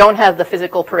 So we don't have the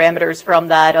physical parameters from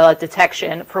that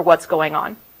detection for what's going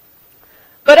on.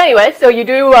 But anyway, so you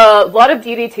do a lot of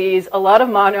DDTs, a lot of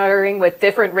monitoring with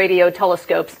different radio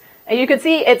telescopes. And you can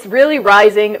see it's really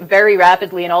rising very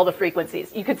rapidly in all the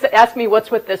frequencies. You could ask me what's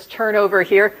with this turnover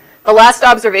here. The last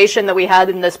observation that we had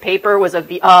in this paper was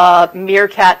a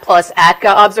Meerkat plus ATCA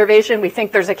observation. We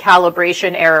think there's a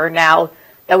calibration error now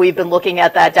that we've been looking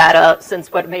at that data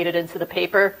since what made it into the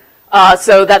paper.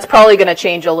 So that's probably going to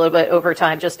change a little bit over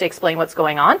time just to explain what's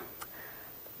going on.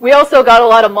 We also got a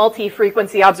lot of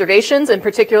multi-frequency observations, in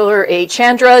particular a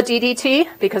Chandra DDT,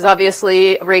 because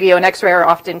obviously radio and X-ray are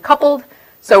often coupled.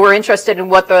 So we're interested in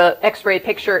what the X-ray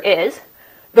picture is.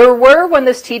 There were, when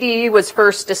this TDE was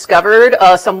first discovered,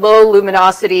 some low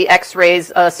luminosity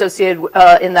X-rays associated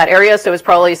in that area, so it was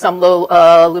probably some low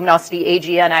luminosity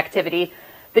AGN activity.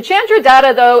 The Chandra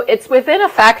data, though, it's within a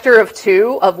factor of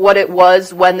 2 of what it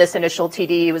was when this initial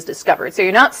TDE was discovered. So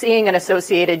you're not seeing an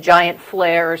associated giant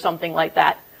flare or something like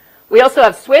that. We also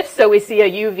have SWIFT, so we see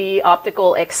a UV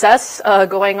optical excess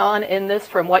going on in this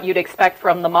from what you'd expect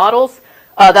from the models.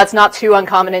 That's not too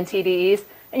uncommon in TDEs.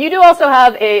 And you do also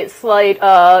have a slight,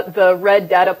 the red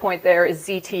data point there is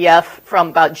ZTF from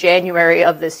about January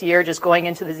of this year, just going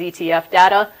into the ZTF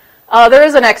data. There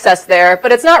is an excess there,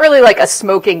 but it's not really like a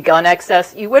smoking gun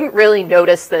excess. You wouldn't really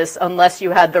notice this unless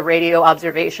you had the radio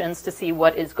observations to see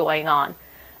what is going on.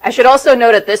 I should also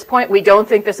note at this point, we don't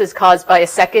think this is caused by a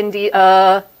second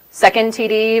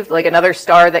TD, like another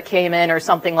star that came in or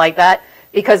something like that,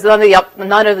 because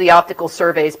none of the optical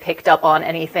surveys picked up on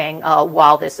anything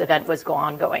while this event was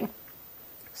ongoing.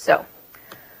 So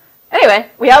anyway,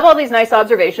 we have all these nice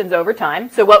observations over time.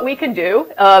 So what we can do,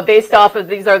 based off of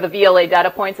these are the VLA data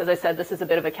points. As I said, this is a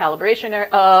bit of a calibration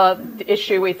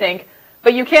issue, we think.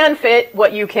 But you can fit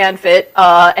what you can fit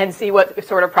and see what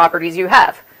sort of properties you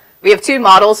have. We have 2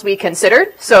 models we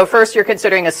considered. So first, you're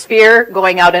considering a sphere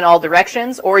going out in all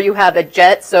directions, or you have a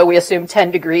jet, so we assume 10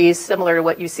 degrees, similar to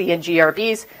what you see in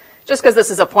GRBs. Just because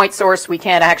this is a point source, we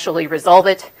can't actually resolve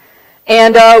it.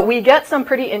 And we get some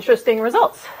pretty interesting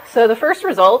results. So the first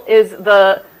result is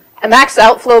the max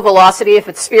outflow velocity, if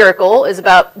it's spherical, is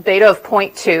about beta of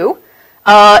 0.2.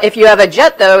 If you have a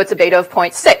jet, though, it's a beta of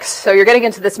 0.6. So you're getting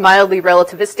into this mildly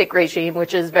relativistic regime,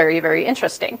 which is very, very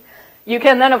interesting. You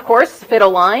can then, of course, fit a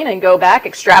line and go back,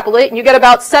 extrapolate, and you get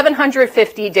about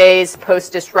 750 days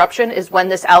post-disruption is when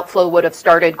this outflow would have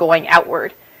started going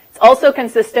outward. It's also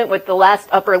consistent with the last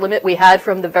upper limit we had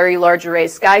from the Very Large Array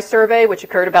Sky Survey, which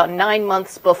occurred about 9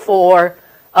 months before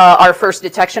our first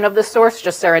detection of this source,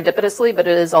 just serendipitously, but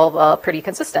it is all pretty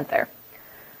consistent there.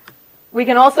 We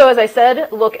can also, as I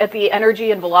said, look at the energy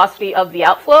and velocity of the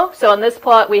outflow. So on this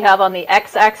plot, we have on the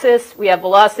x-axis, we have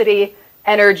velocity,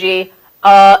 energy.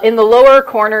 In the lower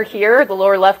corner here, the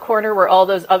lower left corner where all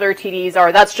those other TDEs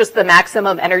are, that's just the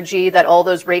maximum energy that all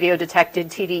those radio-detected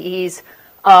TDEs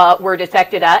were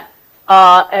detected at.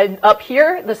 And up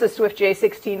here, this is Swift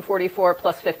J1644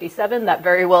 plus 57, that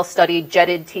very well-studied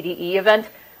jetted TDE event.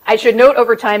 I should note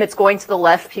over time it's going to the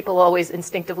left. People always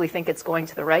instinctively think it's going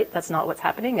to the right. That's not what's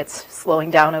happening. It's slowing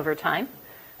down over time.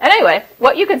 And anyway,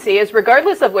 what you can see is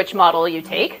regardless of which model you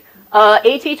take,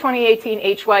 AT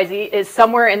 2018 HYZ is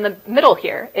somewhere in the middle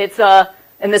here. It's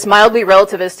in this mildly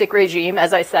relativistic regime,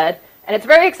 as I said. And it's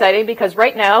very exciting because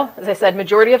right now, as I said,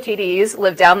 majority of TDEs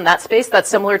live down in that space. That's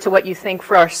similar to what you think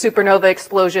for our supernova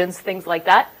explosions, things like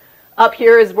that. Up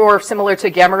here is more similar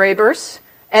to gamma ray bursts.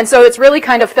 And so it's really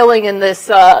kind of filling in this,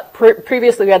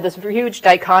 previously we had this huge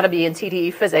dichotomy in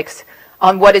TDE physics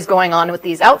on what is going on with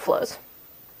these outflows.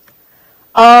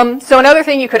 So another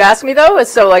thing you could ask me though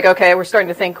is, okay, we're starting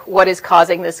to think what is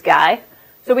causing this guy.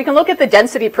 So we can look at the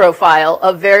density profile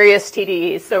of various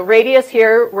TDEs. So radius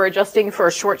here, we're adjusting for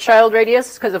a Schwarzschild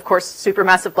radius because of course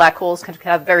supermassive black holes can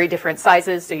have very different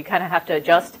sizes, so you kind of have to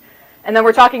adjust. And then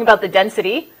we're talking about the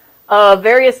density of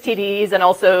various TDEs and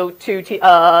also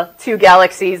two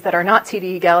galaxies that are not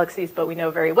TDE galaxies, but we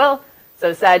know very well.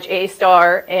 So Sag A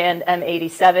star and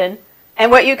M87. And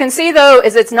what you can see though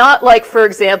is it's not like, for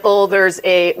example, there's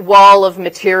a wall of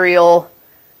material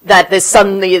that this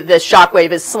suddenly this shock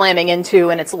wave is slamming into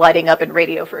and it's lighting up in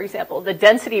radio, for example. The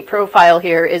density profile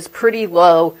here is pretty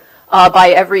low by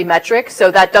every metric, so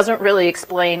that doesn't really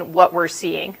explain what we're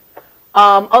seeing.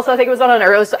 Also, I think it was on an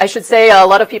arrow. I should say a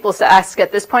lot of people ask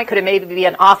at this point, could it maybe be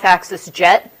an off-axis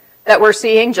jet that we're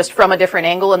seeing just from a different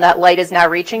angle and that light is now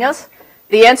reaching us?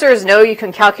 The answer is no. You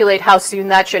can calculate how soon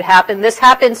that should happen. This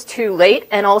happens too late,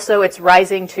 and also it's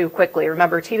rising too quickly.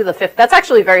 Remember, t to the 5th, that's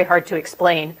actually very hard to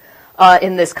explain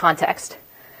in this context.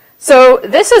 So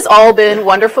this has all been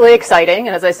wonderfully exciting,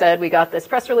 and as I said, we got this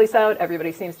press release out.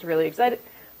 Everybody seems to really excited.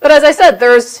 But as I said,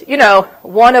 there's,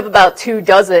 one of about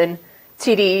 24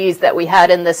 TDEs that we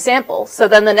had in this sample. So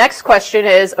then the next question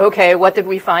is, okay, what did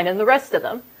we find in the rest of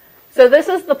them? So this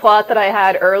is the plot that I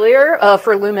had earlier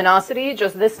for luminosity.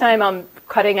 Just this time I'm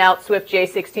cutting out Swift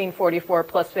J1644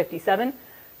 plus 57.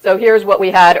 So here's what we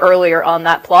had earlier on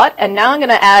that plot. And now I'm going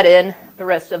to add in the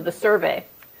rest of the survey.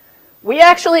 We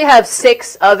actually have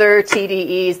 6 other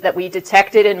TDEs that we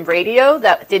detected in radio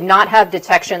that did not have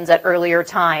detections at earlier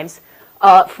times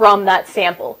from that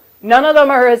sample. None of them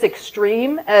are as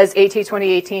extreme as AT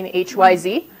 2018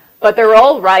 HYZ, but they're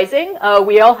all rising.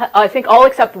 I think all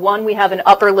except one, we have an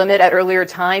upper limit at earlier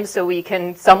times, so we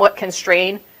can somewhat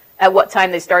constrain at what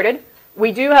time they started.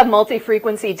 we do have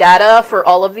multi-frequency data for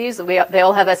all of these. They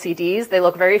all have SEDs. They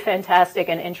look very fantastic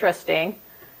and interesting.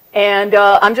 And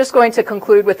I'm just going to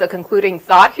conclude with a concluding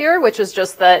thought here, which is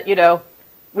just that, you know,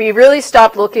 we really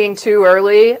stopped looking too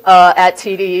early at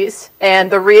TDs,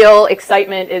 and the real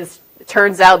excitement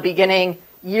turns out beginning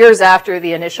years after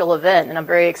the initial event, and I'm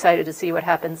very excited to see what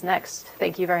happens next.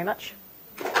 Thank you very much.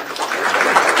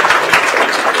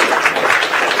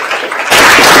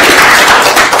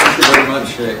 Thank you very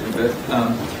much,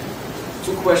 Yvette.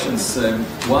 Two questions.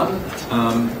 One,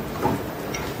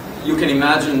 you can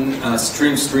imagine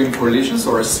stream-stream correlations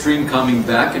or a stream coming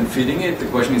back and feeding it. The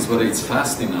question is whether it's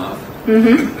fast enough.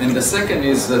 Mm-hmm. And the second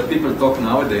is that people talk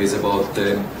nowadays about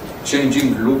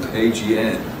changing loop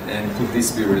AGN, and could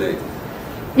this be related?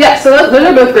 Yeah, so those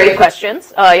are both great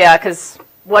questions. Yeah, because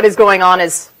what is going on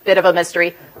is a bit of a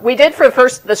mystery. We did for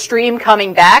first the stream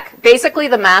coming back. Basically,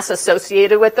 the mass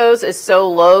associated with those is so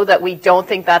low that we don't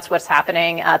think that's what's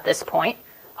happening at this point.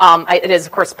 It is,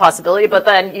 of course, a possibility, but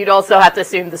then you'd also have to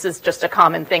assume this is just a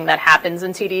common thing that happens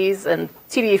in TDs, and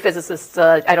TD physicists,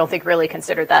 I don't think, really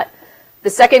considered that. The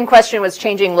second question was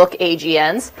changing look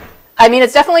AGNs. I mean,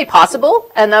 it's definitely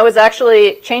possible, and that was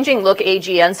actually changing look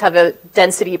AGNs have a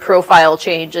density profile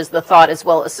change is the thought as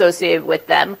well associated with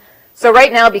them. So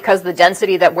right now, because the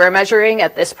density that we're measuring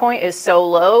at this point is so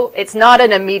low, it's not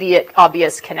an immediate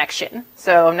obvious connection.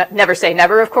 So never say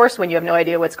never, of course, when you have no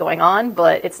idea what's going on,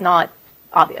 but it's not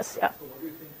obvious, yeah.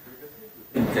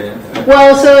 Okay.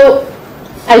 Well, so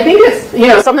I think it's, you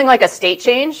know, something like a state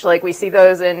change, like we see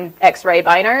those in X-ray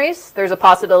binaries. There's a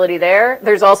possibility there.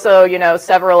 There's also, you know,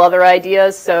 several other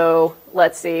ideas. So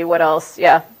let's see what else.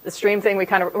 Yeah, the stream thing,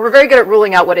 we're very good at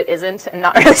ruling out what it isn't and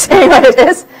not really saying what it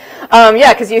is.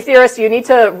 Yeah, because you theorists, you need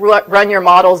to run your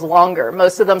models longer.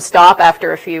 Most of them stop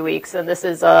after a few weeks, and this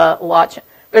is a lot.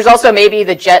 There's also maybe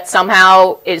the jet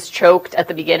somehow is choked at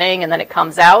the beginning and then it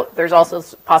comes out. There's also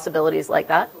possibilities like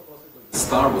that. The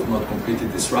star was not completely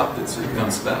disrupted, so it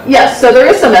comes back. Yes, so there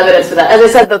is some evidence for that. As I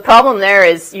said, the problem there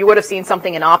is you would have seen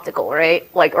something in optical, right?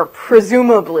 Like, or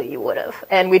presumably you would have.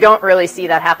 And we don't really see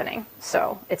that happening.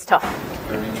 So it's tough.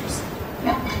 Very interesting.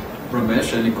 Yeah.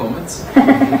 Ramesh, any comments?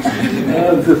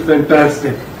 This is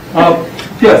fantastic.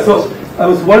 Yeah, so I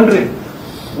was wondering,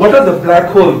 what are the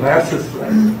black hole masses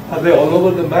like? Are they all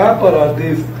over the map, or are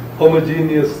these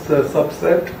homogeneous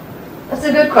subset? That's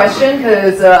a good question,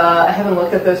 because I haven't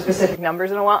looked at those specific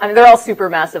numbers in a while. I mean, they're all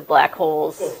supermassive black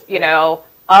holes, you know,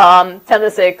 10 to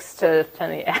the 6 to 10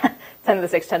 to the 10 to the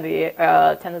 6, 10 to the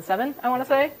 10 to the 7, I want to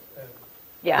say.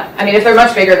 Yeah, I mean, if they're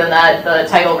much bigger than that, the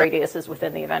tidal radius is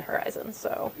within the event horizon,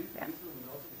 so, yeah.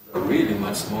 They're really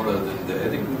much smaller than the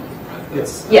Edding group, right?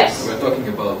 Yes. Yes. We're talking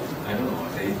about, I don't know,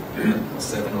 8,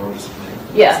 7 orders of magnitude.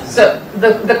 Yeah, so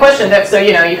the question that, so,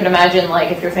 you know, you can imagine,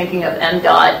 like, if you're thinking of m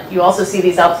dot, you also see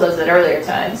these outflows at earlier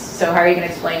times. So how are you going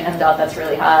to explain m dot that's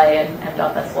really high and m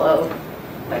dot that's low?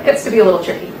 It gets to be a little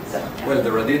tricky, so. Yeah. Well, the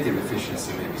radiative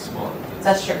efficiency may be smaller.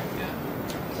 That's true. Yeah.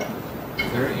 So,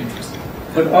 very interesting.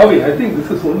 But Avi, I think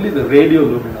this is only the radio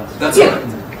luminosity. That's right.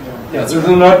 Yeah, this is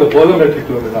not the bolometric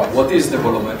luminosity. What is the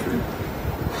bolometric?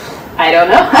 I don't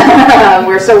know.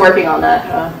 We're still working on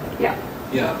that. Yeah.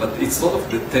 Yeah, but it's sort of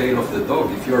the tail of the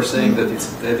dog. If you're saying that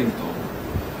it's Eddington,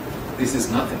 this is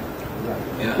nothing.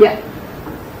 Yeah. Yeah.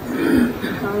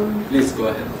 Please go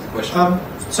ahead with the question.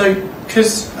 So,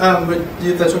 because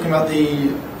they're talking about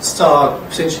the star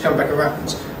potentially coming back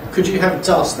around, could you have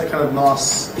dust that kind of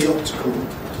masks the optical?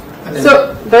 And then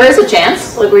So there is a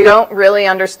chance. Like, we don't really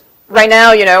understand. Right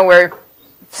now, you know, we're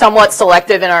somewhat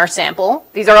selective in our sample.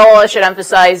 These are all, I should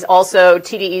emphasize, also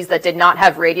TDEs that did not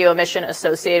have radio emission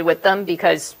associated with them,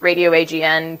 because radio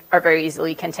AGN are very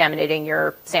easily contaminating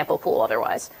your sample pool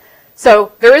otherwise.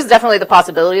 So there is definitely the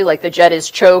possibility, like the jet is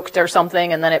choked or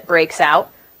something and then it breaks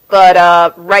out. But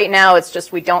right now, it's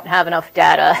just we don't have enough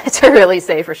data to really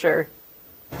say for sure.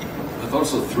 But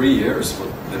also 3 years for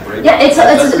the break. Yeah, it's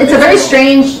a very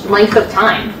strange length of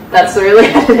time. That's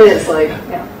really what it is. Like,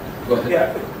 yeah. Go ahead.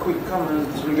 Yeah, a quick comment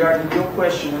regarding your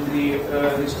question on the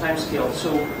this time scale.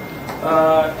 So,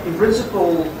 in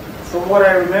principle, from what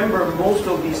I remember, most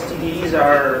of these TDEs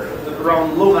are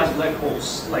around low mass black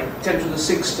holes, like 10 to the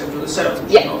 6, 10 to the 7,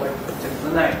 yeah. You know, like 10 to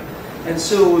the 9. And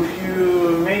so, if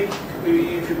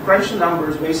you crunch the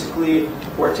numbers, basically,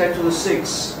 for 10 to the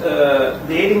 6, the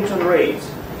Eddington rate,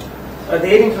 the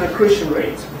Eddington accretion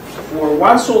rate for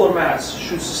one solar mass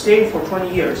should sustain for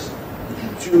 20 years.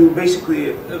 To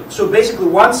basically, so basically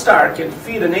one star can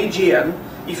feed an AGN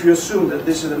if you assume that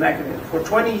this is the mechanism for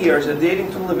 20 years at the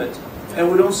Eddington limit, and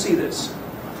we don't see this.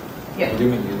 Yeah. What do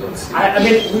you mean you don't see? I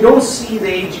mean, we don't see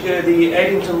the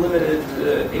Eddington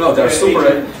limited. No, they're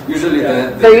super. Usually,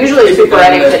 they're usually super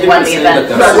Eddington when the event.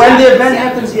 But when the event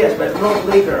happens, yes, but not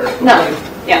later. No. Like,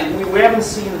 yeah. We haven't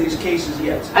seen these cases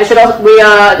yet. I should also.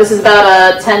 This is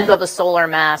about 1/10 of a solar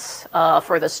mass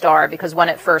for the star, because when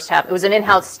it first happened, it was an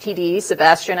in-house TD.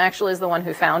 Sebastian actually is the one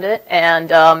who found it,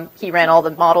 and he ran all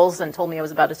the models and told me it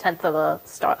was about 1/10 of a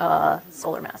star,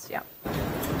 solar mass. Yeah.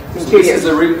 So this is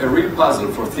a real puzzle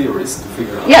for theorists to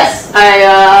figure out. Yes,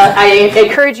 I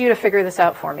encourage you to figure this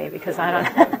out for me, because I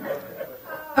don't know.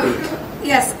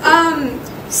 Yes.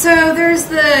 So there's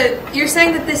you're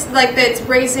saying that this, like, that it's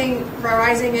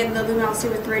rising in the luminosity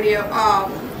with radio,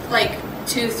 like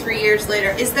 2-3 years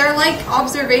later. Is there, like,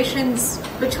 observations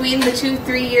between the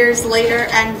 2-3 years later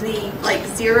and the, like,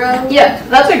 0? Yeah,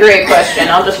 that's a great question.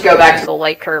 I'll just go back to the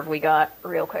light curve we got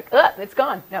real quick. It's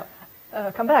gone. No,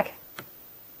 come back.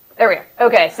 There we are.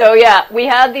 Okay, so yeah, we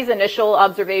had these initial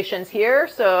observations here.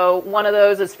 So one of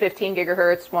those is 15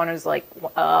 gigahertz, one is like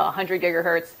 100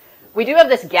 gigahertz. We do have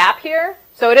this gap here.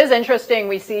 So it is interesting.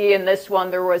 We see in this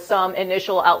one there was some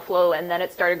initial outflow and then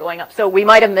it started going up. So we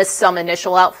might have missed some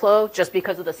initial outflow just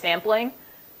because of the sampling.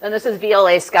 And this is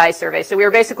VLA Sky Survey. So we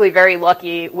were basically very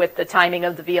lucky with the timing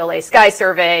of the VLA Sky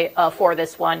Survey for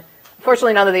this one.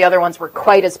 Unfortunately, none of the other ones were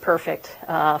quite as perfect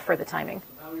for the timing.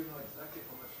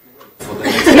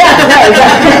 Yeah, no,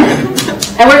 exactly.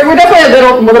 And we're definitely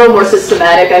a little more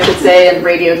systematic, I should say, in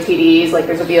radio TDs. Like,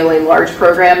 there's a VLA large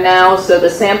program now, so the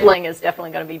sampling is definitely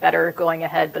going to be better going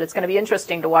ahead. But it's going to be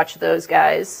interesting to watch those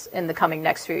guys in the coming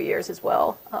next few years as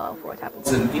well for what happens.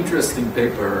 It's an interesting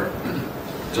paper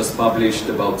just published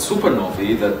about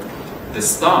supernovae that the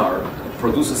star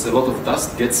produces a lot of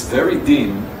dust, gets very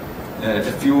dim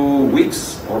a few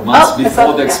weeks or months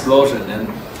before the explosion, and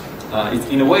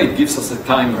in a way it gives us a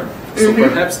timer. So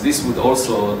perhaps this would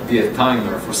also be a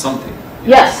timer for something.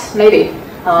 Yes, maybe.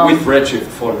 With redshift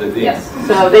for the dim. Yes,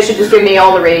 so they should just give me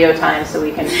all the radio times so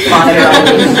we can monitor all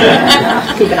these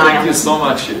and keep an eye on them. Thank you so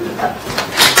much.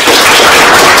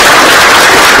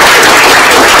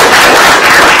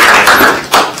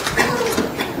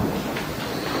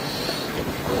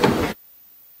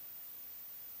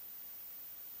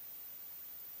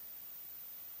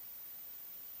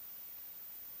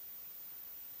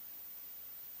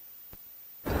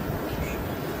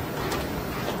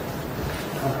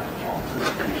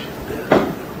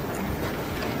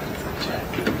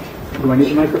 Do I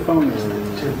need a microphone?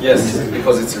 Yes,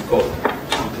 because it's recorded.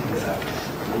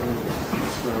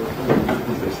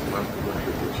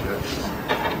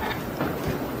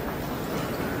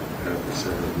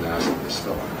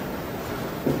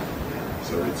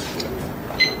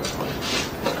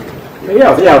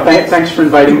 Thanks for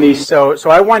inviting me. So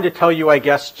I wanted to tell you, I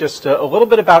guess, just a little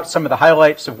bit about some of the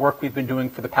highlights of work we've been doing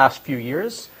for the past few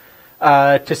years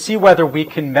to see whether we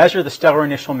can measure the stellar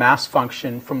initial mass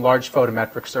function from large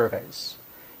photometric surveys.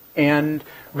 And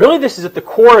really, this is at the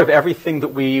core of everything that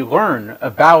we learn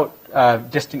about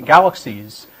distant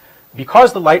galaxies,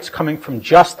 because the light's coming from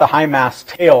just the high mass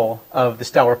tail of the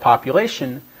stellar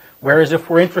population. Whereas if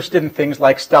we're interested in things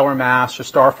like stellar mass or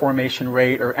star formation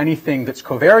rate or anything that's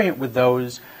covariant with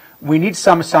those, we need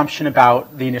some assumption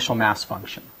about the initial mass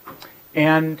function.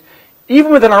 And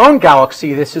even within our own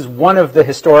galaxy, this is one of the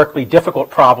historically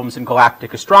difficult problems in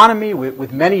galactic astronomy,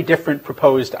 with many different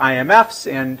proposed IMFs,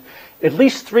 and at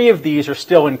least 3 of these are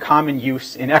still in common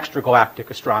use in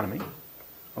extragalactic astronomy.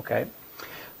 Okay?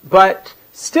 But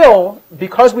still,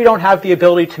 because we don't have the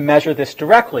ability to measure this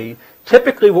directly,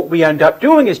 typically what we end up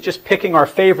doing is just picking our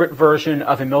favorite version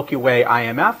of a Milky Way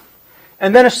IMF,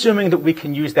 and then assuming that we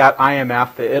can use that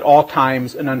IMF at all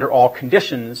times and under all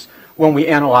conditions when we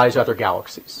analyze other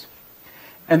galaxies.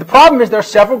 And the problem is there are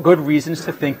several good reasons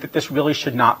to think that this really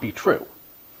should not be true.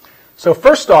 So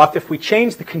first off, if we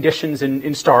change the conditions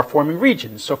in star-forming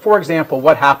regions, so for example,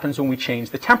 what happens when we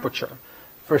change the temperature?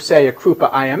 For, say, a Krupa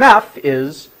IMF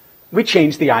is we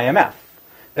change the IMF.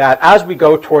 That as we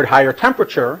go toward higher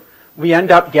temperature, we end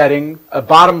up getting a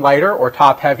bottom lighter or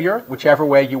top heavier, whichever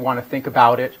way you want to think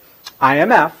about it,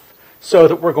 IMF, so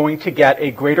that we're going to get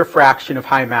a greater fraction of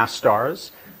high mass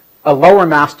stars, a lower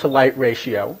mass to light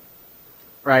ratio,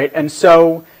 right? And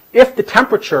so if the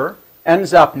temperature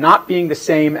ends up not being the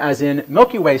same as in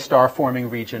Milky Way star forming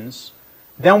regions,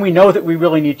 then we know that we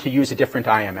really need to use a different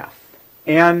IMF.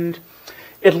 And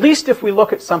at least if we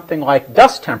look at something like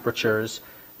dust temperatures,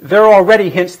 there are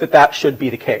already hints that that should be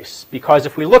the case. Because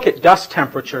if we look at dust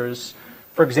temperatures,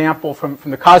 for example, from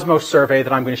the Cosmos survey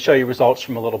that I'm going to show you results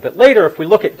from a little bit later, if we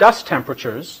look at dust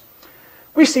temperatures,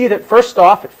 we see that first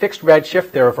off, at fixed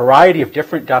redshift, there are a variety of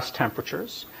different dust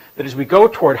temperatures. that as we go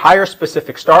toward higher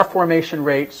specific star formation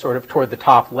rates, sort of toward the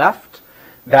top left,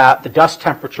 that the dust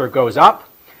temperature goes up.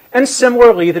 And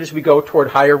similarly, that as we go toward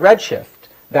higher redshift,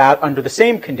 that under the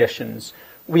same conditions,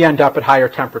 we end up at higher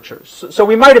temperatures. So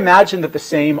we might imagine that the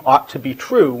same ought to be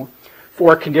true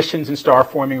for conditions in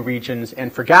star-forming regions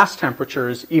and for gas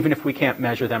temperatures, even if we can't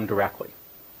measure them directly,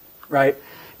 right?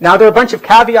 Now, there are a bunch of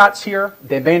caveats here.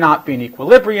 They may not be in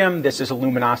equilibrium. This is a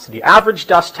luminosity average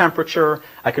dust temperature.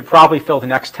 I could probably fill the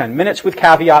next 10 minutes with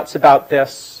caveats about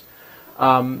this.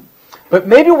 But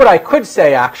maybe what I could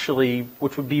say, actually,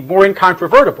 which would be more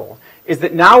incontrovertible, is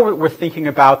that now we're thinking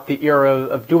about the era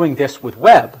of doing this with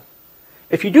Webb.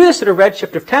 If you do this at a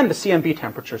redshift of 10, the CMB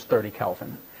temperature is 30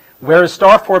 Kelvin, whereas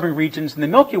star-forming regions in the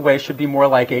Milky Way should be more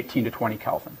like 18 to 20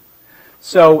 Kelvin.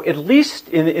 So at least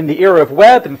in the era of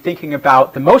Webb and thinking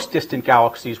about the most distant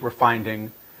galaxies we're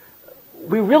finding,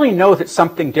 we really know that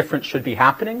something different should be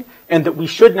happening and that we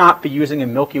should not be using a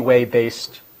Milky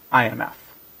Way-based IMF.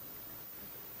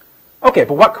 Okay,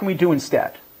 but what can we do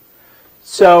instead?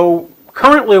 So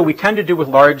currently what we tend to do with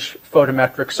large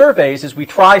photometric surveys is we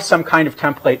try some kind of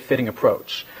template fitting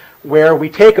approach where we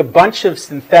take a bunch of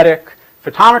synthetic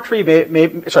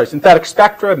photometry, synthetic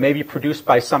spectra, maybe produced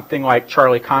by something like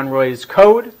Charlie Conroy's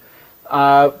code,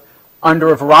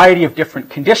 under a variety of different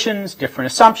conditions,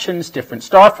 different assumptions, different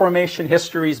star formation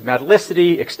histories,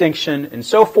 metallicity, extinction, and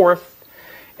so forth.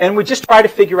 And we just try to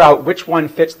figure out which one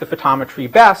fits the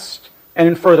photometry best and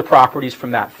infer the properties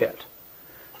from that fit.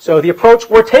 So the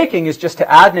approach we're taking is just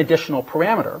to add an additional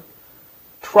parameter,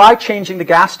 try changing the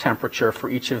gas temperature for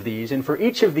each of these, and for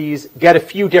each of these, get a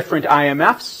few different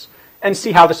IMFs, and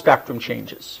see how the spectrum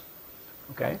changes.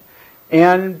 Okay?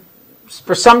 And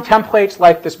for some templates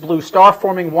like this blue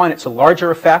star-forming one, it's a larger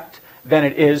effect than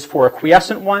it is for a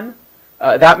quiescent one.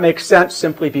 That makes sense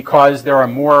simply because there are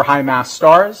more high-mass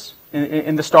stars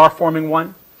in the star-forming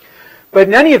one. But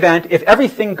in any event, if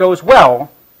everything goes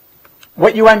well,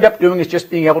 what you end up doing is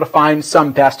just being able to find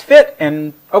some best fit,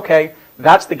 and okay,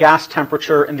 that's the gas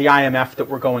temperature and the IMF that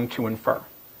we're going to infer.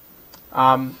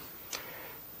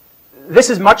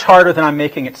 This is much harder than I'm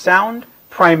making it sound,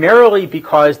 primarily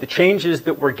because the changes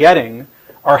that we're getting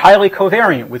are highly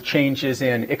covariant with changes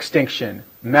in extinction,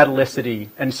 metallicity,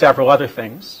 and several other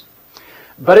things.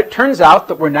 But it turns out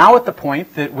that we're now at the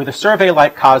point that with a survey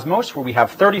like COSMOS, where we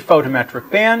have 30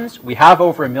 photometric bands, we have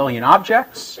over 1 million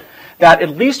objects, that at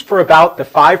least for about the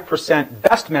 5%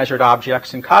 best measured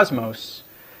objects in COSMOS,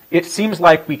 it seems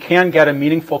like we can get a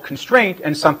meaningful constraint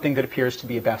and something that appears to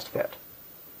be a best fit.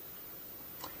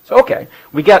 So, okay,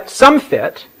 we get some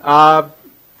fit.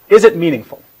 Is it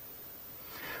meaningful?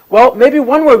 Well, maybe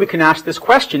one way we can ask this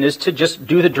question is to just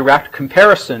do the direct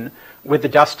comparison with the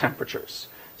dust temperatures.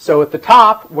 So at the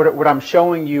top, what I'm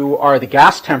showing you are the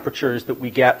gas temperatures that we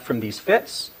get from these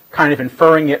fits, kind of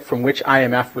inferring it from which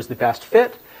IMF was the best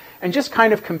fit, and just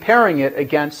kind of comparing it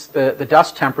against the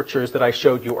dust temperatures that I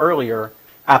showed you earlier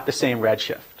at the same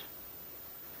redshift.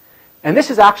 And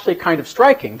this is actually kind of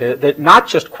striking, that not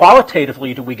just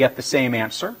qualitatively do we get the same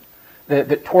answer,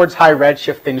 that towards high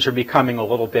redshift things are becoming a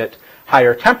little bit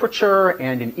higher temperature,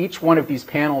 and in each one of these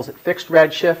panels at fixed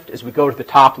redshift, as we go to the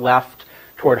top left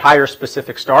toward higher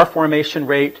specific star formation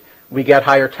rate, we get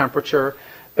higher temperature.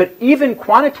 But even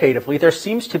quantitatively, there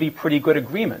seems to be pretty good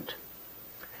agreement.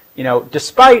 You know,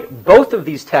 despite both of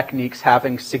these techniques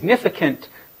having significant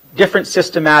different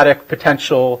systematic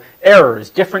potential errors,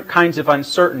 different kinds of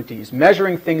uncertainties,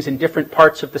 measuring things in different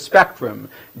parts of the spectrum,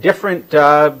 different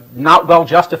not well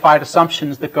justified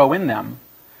assumptions that go in them,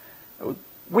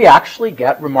 we actually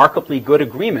get remarkably good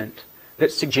agreement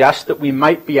that suggests that we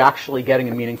might be actually getting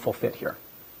a meaningful fit here.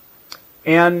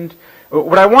 And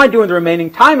what I want to do in the remaining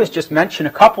time is just mention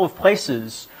a couple of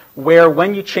places where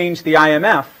when you change the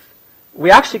IMF, we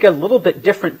actually get a little bit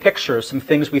different picture, some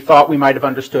things we thought we might have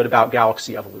understood about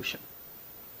galaxy evolution.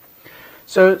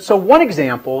 So one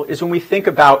example is when we think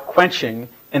about quenching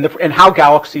and how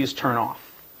galaxies turn off.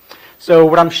 So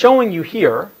what I'm showing you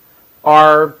here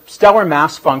are stellar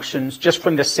mass functions just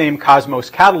from the same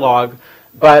COSMOS catalog,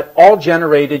 but all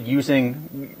generated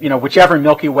using, you know, whichever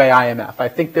Milky Way IMF. I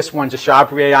think this one's a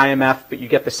Chabrier IMF, but you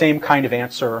get the same kind of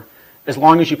answer as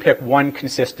long as you pick one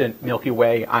consistent Milky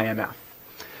Way IMF.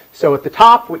 So at the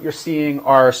top, what you're seeing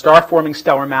are star-forming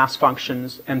stellar mass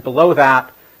functions, and below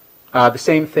that, the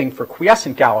same thing for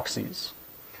quiescent galaxies.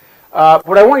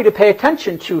 What I want you to pay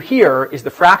attention to here is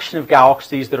the fraction of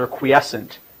galaxies that are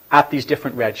quiescent at these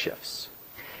different redshifts.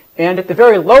 And at the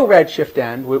very low redshift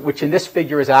end, which in this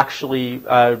figure is actually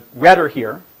redder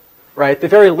here, right, at the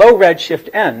very low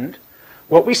redshift end,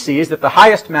 what we see is that the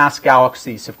highest mass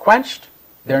galaxies have quenched.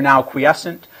 They're now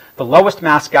quiescent. The The lowest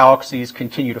mass galaxies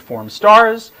continue to form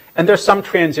stars, and there's some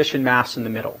transition mass in the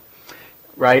middle,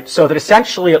 right? So that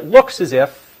essentially it looks as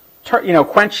if,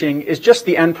 quenching is just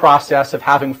the end process of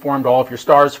having formed all of your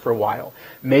stars for a while.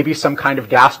 Maybe some kind of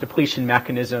gas depletion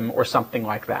mechanism or something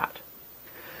like that.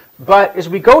 But as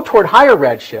we go toward higher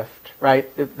redshift,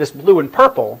 right, this blue and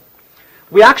purple,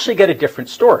 we actually get a different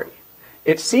story.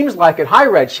 It seems like at high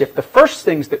redshift, the first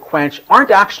things that quench aren't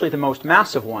actually the most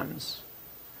massive ones,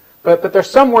 but they're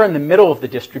somewhere in the middle of the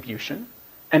distribution,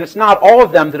 and it's not all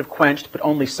of them that have quenched, but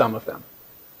only some of them.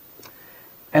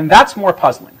 And that's more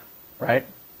puzzling, right?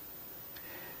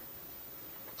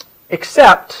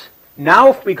 Except, now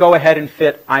if we go ahead and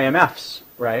fit IMFs,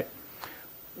 right?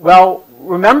 Well,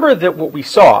 remember that what we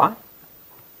saw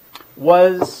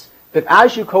was that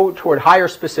as you go toward higher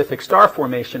specific star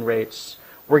formation rates,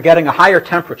 we're getting a higher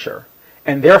temperature,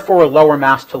 and therefore a lower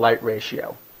mass to light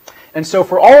ratio. And so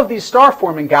for all of these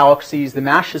star-forming galaxies, the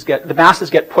masses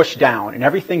get pushed down, and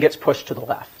everything gets pushed to the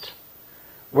left.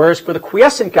 Whereas for the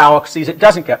quiescent galaxies, it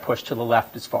doesn't get pushed to the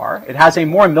left as far. It has a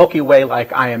more Milky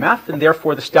Way-like IMF, and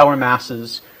therefore the stellar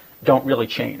masses don't really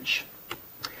change.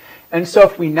 And so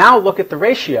if we now look at the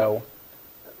ratio,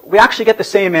 we actually get the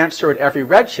same answer at every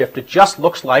redshift. It just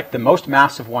looks like the most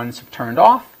massive ones have turned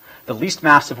off, the least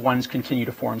massive ones continue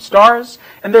to form stars,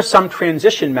 and there's some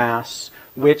transition mass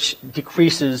which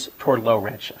decreases toward low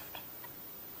redshift.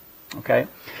 Okay?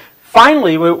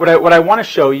 Finally, what I want to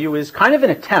show you is kind of an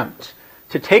attempt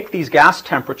to take these gas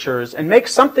temperatures and make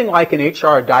something like an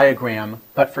HR diagram,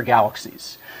 but for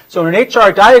galaxies. So in an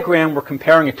HR diagram, we're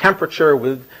comparing a temperature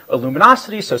with a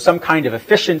luminosity, so some kind of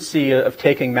efficiency of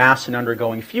taking mass and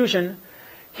undergoing fusion.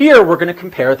 Here, we're going to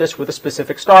compare this with a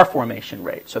specific star formation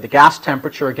rate, so the gas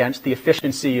temperature against the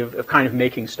efficiency of kind of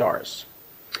making stars.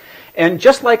 And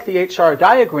just like the HR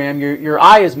diagram, your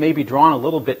eye is maybe drawn a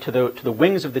little bit to the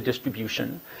wings of the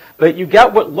distribution, but you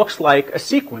get what looks like a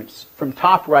sequence from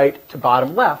top right to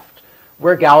bottom left,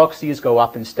 where galaxies go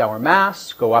up in stellar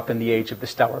mass, go up in the age of the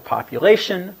stellar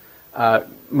population,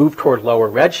 move toward lower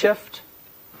redshift.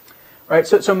 Right,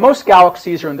 so most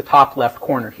galaxies are in the top left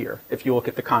corner here, if you look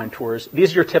at the contours.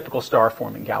 These are your typical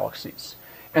star-forming galaxies.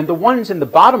 And the ones in the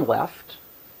bottom left,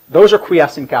 those are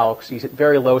quiescent galaxies at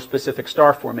very low specific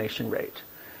star formation rate.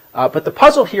 But the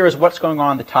puzzle here is what's going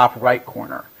on in the top right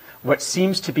corner, what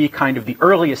seems to be kind of the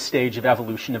earliest stage of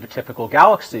evolution of a typical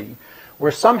galaxy,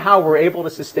 where somehow we're able to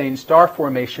sustain star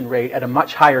formation rate at a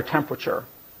much higher temperature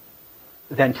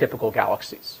than typical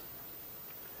galaxies.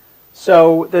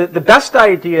 So the best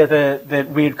idea that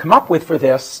we'd come up with for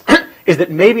this is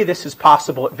that maybe this is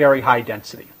possible at very high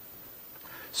density.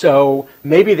 So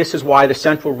maybe this is why the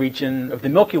central region of the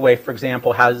Milky Way, for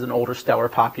example, has an older stellar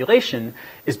population,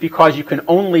 is because you can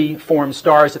only form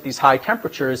stars at these high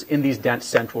temperatures in these dense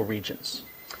central regions.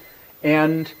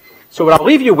 And so what I'll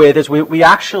leave you with is we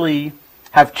actually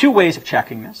have two ways of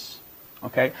checking this.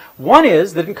 Okay? One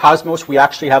is that in Cosmos we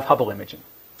actually have Hubble imaging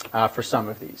for some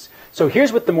of these. So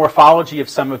here's what the morphology of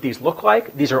some of these look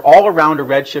like. These are all around a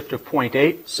redshift of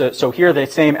 0.8. So here the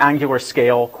same angular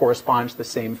scale corresponds to the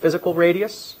same physical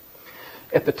radius.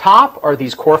 At the top are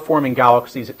these core-forming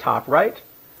galaxies at top right.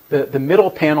 The middle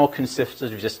panel consists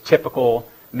of just typical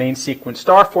main sequence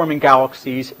star-forming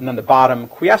galaxies, and then the bottom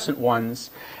quiescent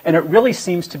ones. And it really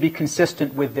seems to be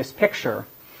consistent with this picture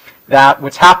that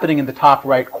what's happening in the top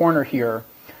right corner here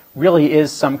really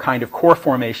is some kind of core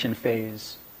formation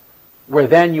phase, where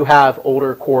then you have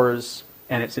older cores,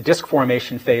 and it's a disk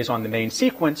formation phase on the main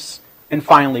sequence, and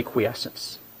finally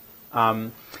quiescence.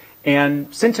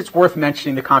 And since it's worth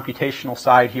mentioning the computational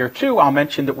side here too, I'll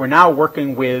mention that we're now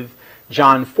working with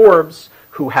John Forbes,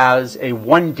 who has a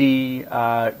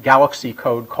 1D galaxy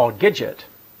code called Gidget.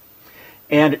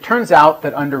 And it turns out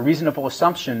that under reasonable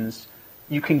assumptions,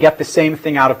 you can get the same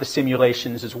thing out of the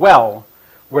simulations as well,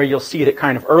 where you'll see that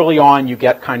kind of early on you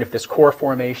get kind of this core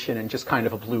formation and just kind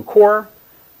of a blue core.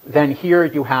 Then here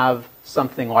you have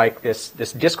something like this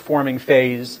disk forming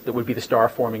phase that would be the star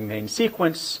forming main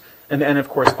sequence, and then of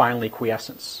course finally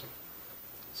quiescence.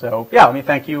 So yeah, let me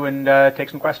thank you and take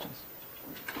some questions.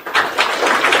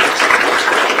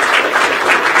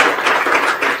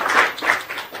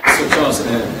 So Charles,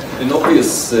 an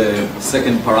obvious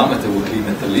second parameter would be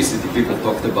metallicity. People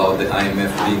talked about the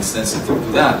IMF being sensitive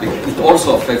to that. It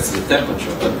also affects the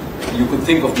temperature, but you could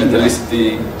think of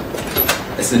metallicity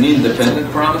as an independent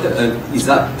parameter. Is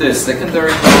that the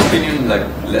secondary, in your opinion, like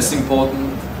less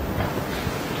important?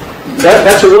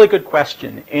 That's a really good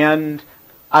question, and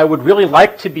I would really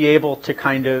like to be able to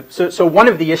kind of, so one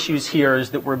of the issues here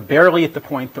is that we're barely at the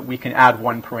point that we can add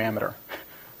one parameter.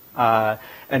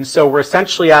 And so we're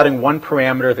essentially adding one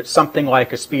parameter that's something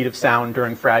like a speed of sound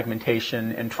during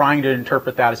fragmentation and trying to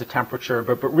interpret that as a temperature.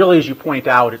 But really, as you point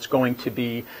out, it's going to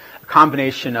be a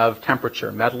combination of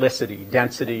temperature, metallicity,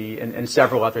 density, and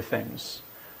several other things.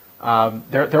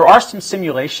 There are some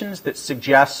simulations that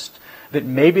suggest that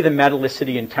maybe the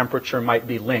metallicity and temperature might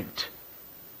be linked.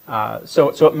 So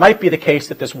it might be the case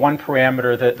that this one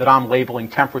parameter that I'm labeling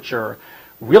temperature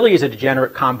really is a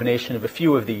degenerate combination of a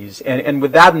few of these. And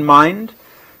with that in mind,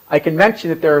 I can mention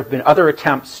that there have been other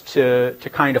attempts to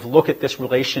kind of look at this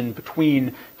relation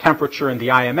between temperature and the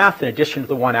IMF, in addition to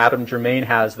the one Adam Germain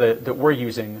has that we're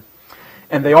using.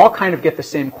 And they all kind of get the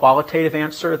same qualitative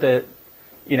answer that,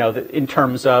 that in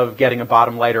terms of getting a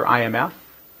bottom lighter IMF,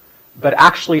 but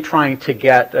actually trying to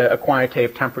get a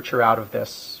quantitative temperature out of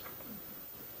this.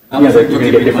 Now, to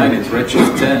keep in mind, at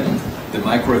redshift 10, the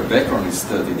microwave background is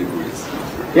 30 degrees.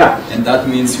 Yeah. And that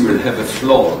means you will have a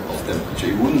floor of temperature.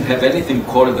 You wouldn't have anything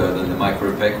colder than the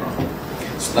microwave background.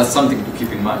 So that's something to keep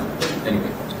in mind. Anyway.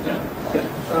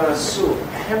 Yeah. So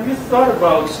have you thought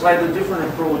about a slightly different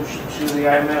approach to the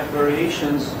IMF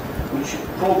variations, which you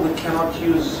probably cannot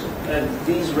use at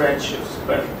these redshifts,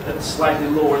 but at slightly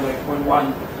lower, like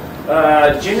 0.1?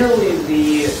 Generally, if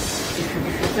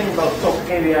you think about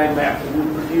top-heavy IMF, it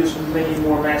would produce many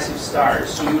more massive stars.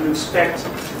 So you would expect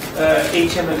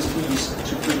HMXBs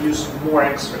to produce more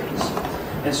X-rays.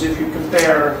 And so if you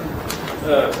compare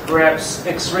perhaps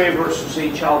X-ray versus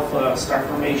H-alpha star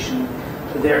formation,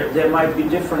 there might be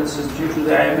differences due to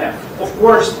the IMF. Of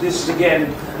course, this is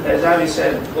again, as Avi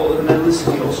said, the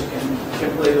metallicity also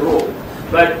can play the role.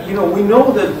 But we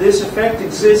know that this effect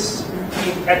exists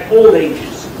at all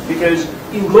ages, because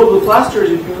in globular clusters,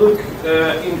 if you look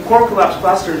in core collapse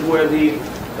clusters where the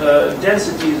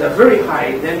densities are very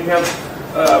high, then you have,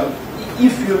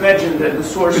 if you imagine that the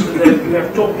source that you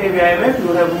have top heavy IMF, you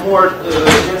will have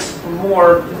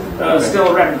more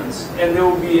stellar remnants, and there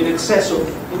will be an excess of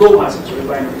low mass X-ray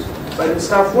binaries. But in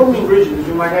star forming regions,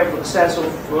 you might have excess of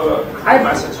high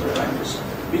mass X-ray binaries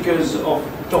because of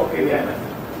top heavy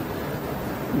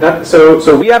IMF.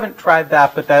 So we haven't tried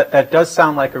that, but that does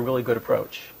sound like a really good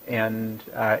approach. And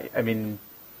I mean,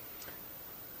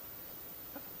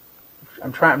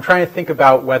 I'm trying to think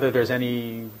about whether there's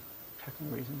any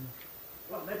technical reason.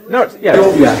 No, yeah.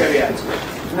 Well,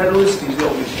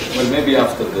 maybe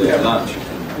after the lunch you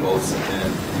can also.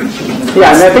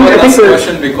 Yeah, and I think last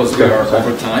question because we are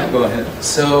over time. Go ahead.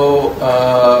 So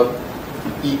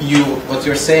what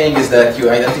you're saying is that you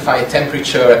identify a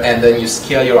temperature and then you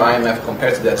scale your IMF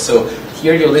compared to that. So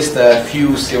here you list a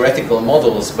few theoretical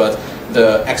models, but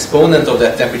the exponent of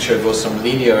that temperature goes from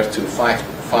linear to 5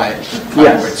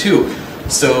 over 2.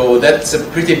 So that's a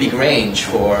pretty big range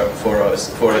for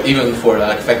even for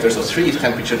like factors of 3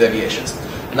 temperature deviations.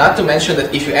 Not to mention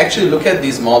that if you actually look at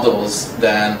these models,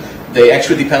 then they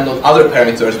actually depend on other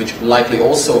parameters which likely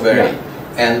also vary.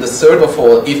 Yeah. And the third of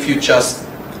all, if you just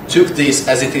took this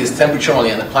as it is temperature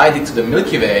only and applied it to the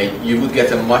Milky Way, you would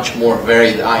get a much more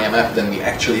varied IMF than we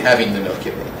actually have in the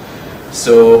Milky Way.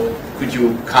 So could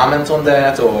you comment on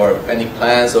that, or any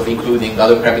plans of including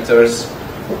other parameters?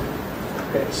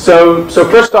 Okay. So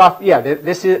first off, yeah,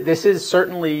 this is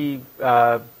certainly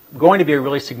going to be a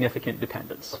really significant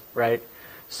dependence, right?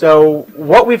 So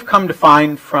what we've come to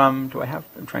find from,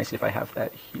 I'm trying to see if I have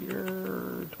that here.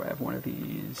 Do I have one of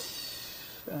these?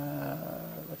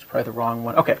 That's probably the wrong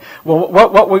one. Okay. Well,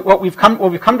 what we've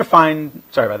come to find,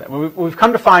 sorry about that. What we've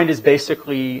come to find is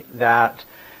basically that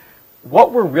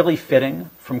what we're really fitting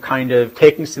from kind of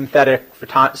taking synthetic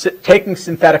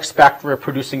spectra,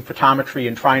 producing photometry,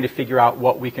 and trying to figure out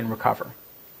what we can recover.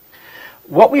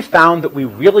 What we found that we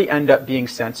really end up being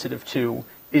sensitive to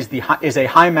is a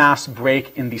high mass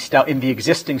break in the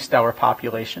existing stellar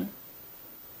population,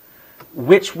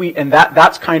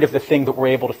 that's kind of the thing that we're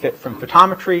able to fit from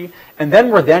photometry, and then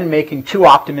we're making two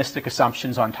optimistic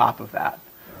assumptions on top of that.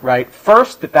 Right?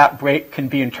 First, that break can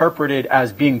be interpreted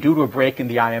as being due to a break in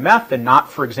the IMF and not,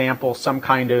 for example, some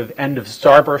kind of end of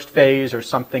starburst phase or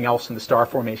something else in the star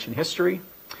formation history.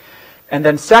 And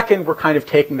then second, we're kind of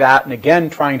taking that and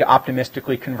again trying to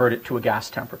optimistically convert it to a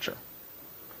gas temperature.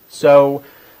 So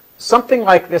something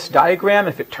like this diagram,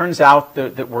 if it turns out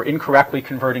that we're incorrectly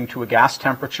converting to a gas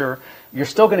temperature, you're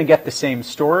still going to get the same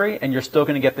story and you're still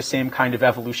going to get the same kind of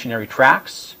evolutionary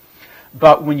tracks.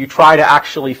 But when you try to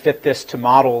actually fit this to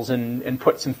models and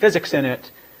put some physics in it,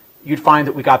 you'd find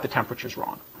that we got the temperatures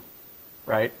wrong,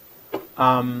 right?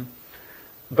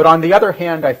 But on the other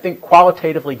hand, I think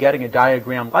qualitatively getting a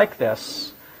diagram like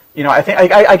this,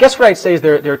 I guess what I'd say is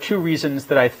there are two reasons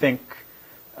that I think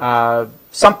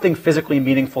something physically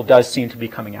meaningful does seem to be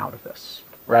coming out of this,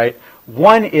 right?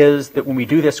 One is that when we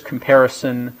do this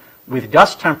comparison with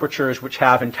dust temperatures, which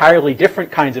have entirely different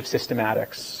kinds of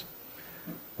systematics,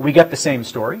 we get the same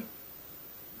story,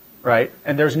 right?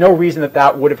 And there's no reason that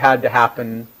that would have had to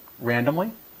happen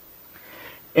randomly.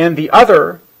 And the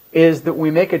other is that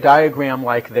we make a diagram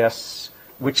like this,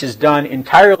 which is done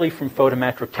entirely from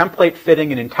photometric template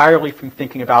fitting and entirely from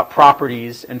thinking about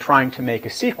properties and trying to make a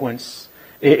sequence.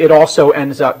 It also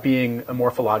ends up being a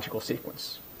morphological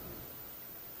sequence.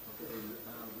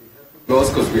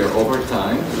 Because we are over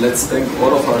time, let's thank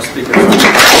all of our speakers.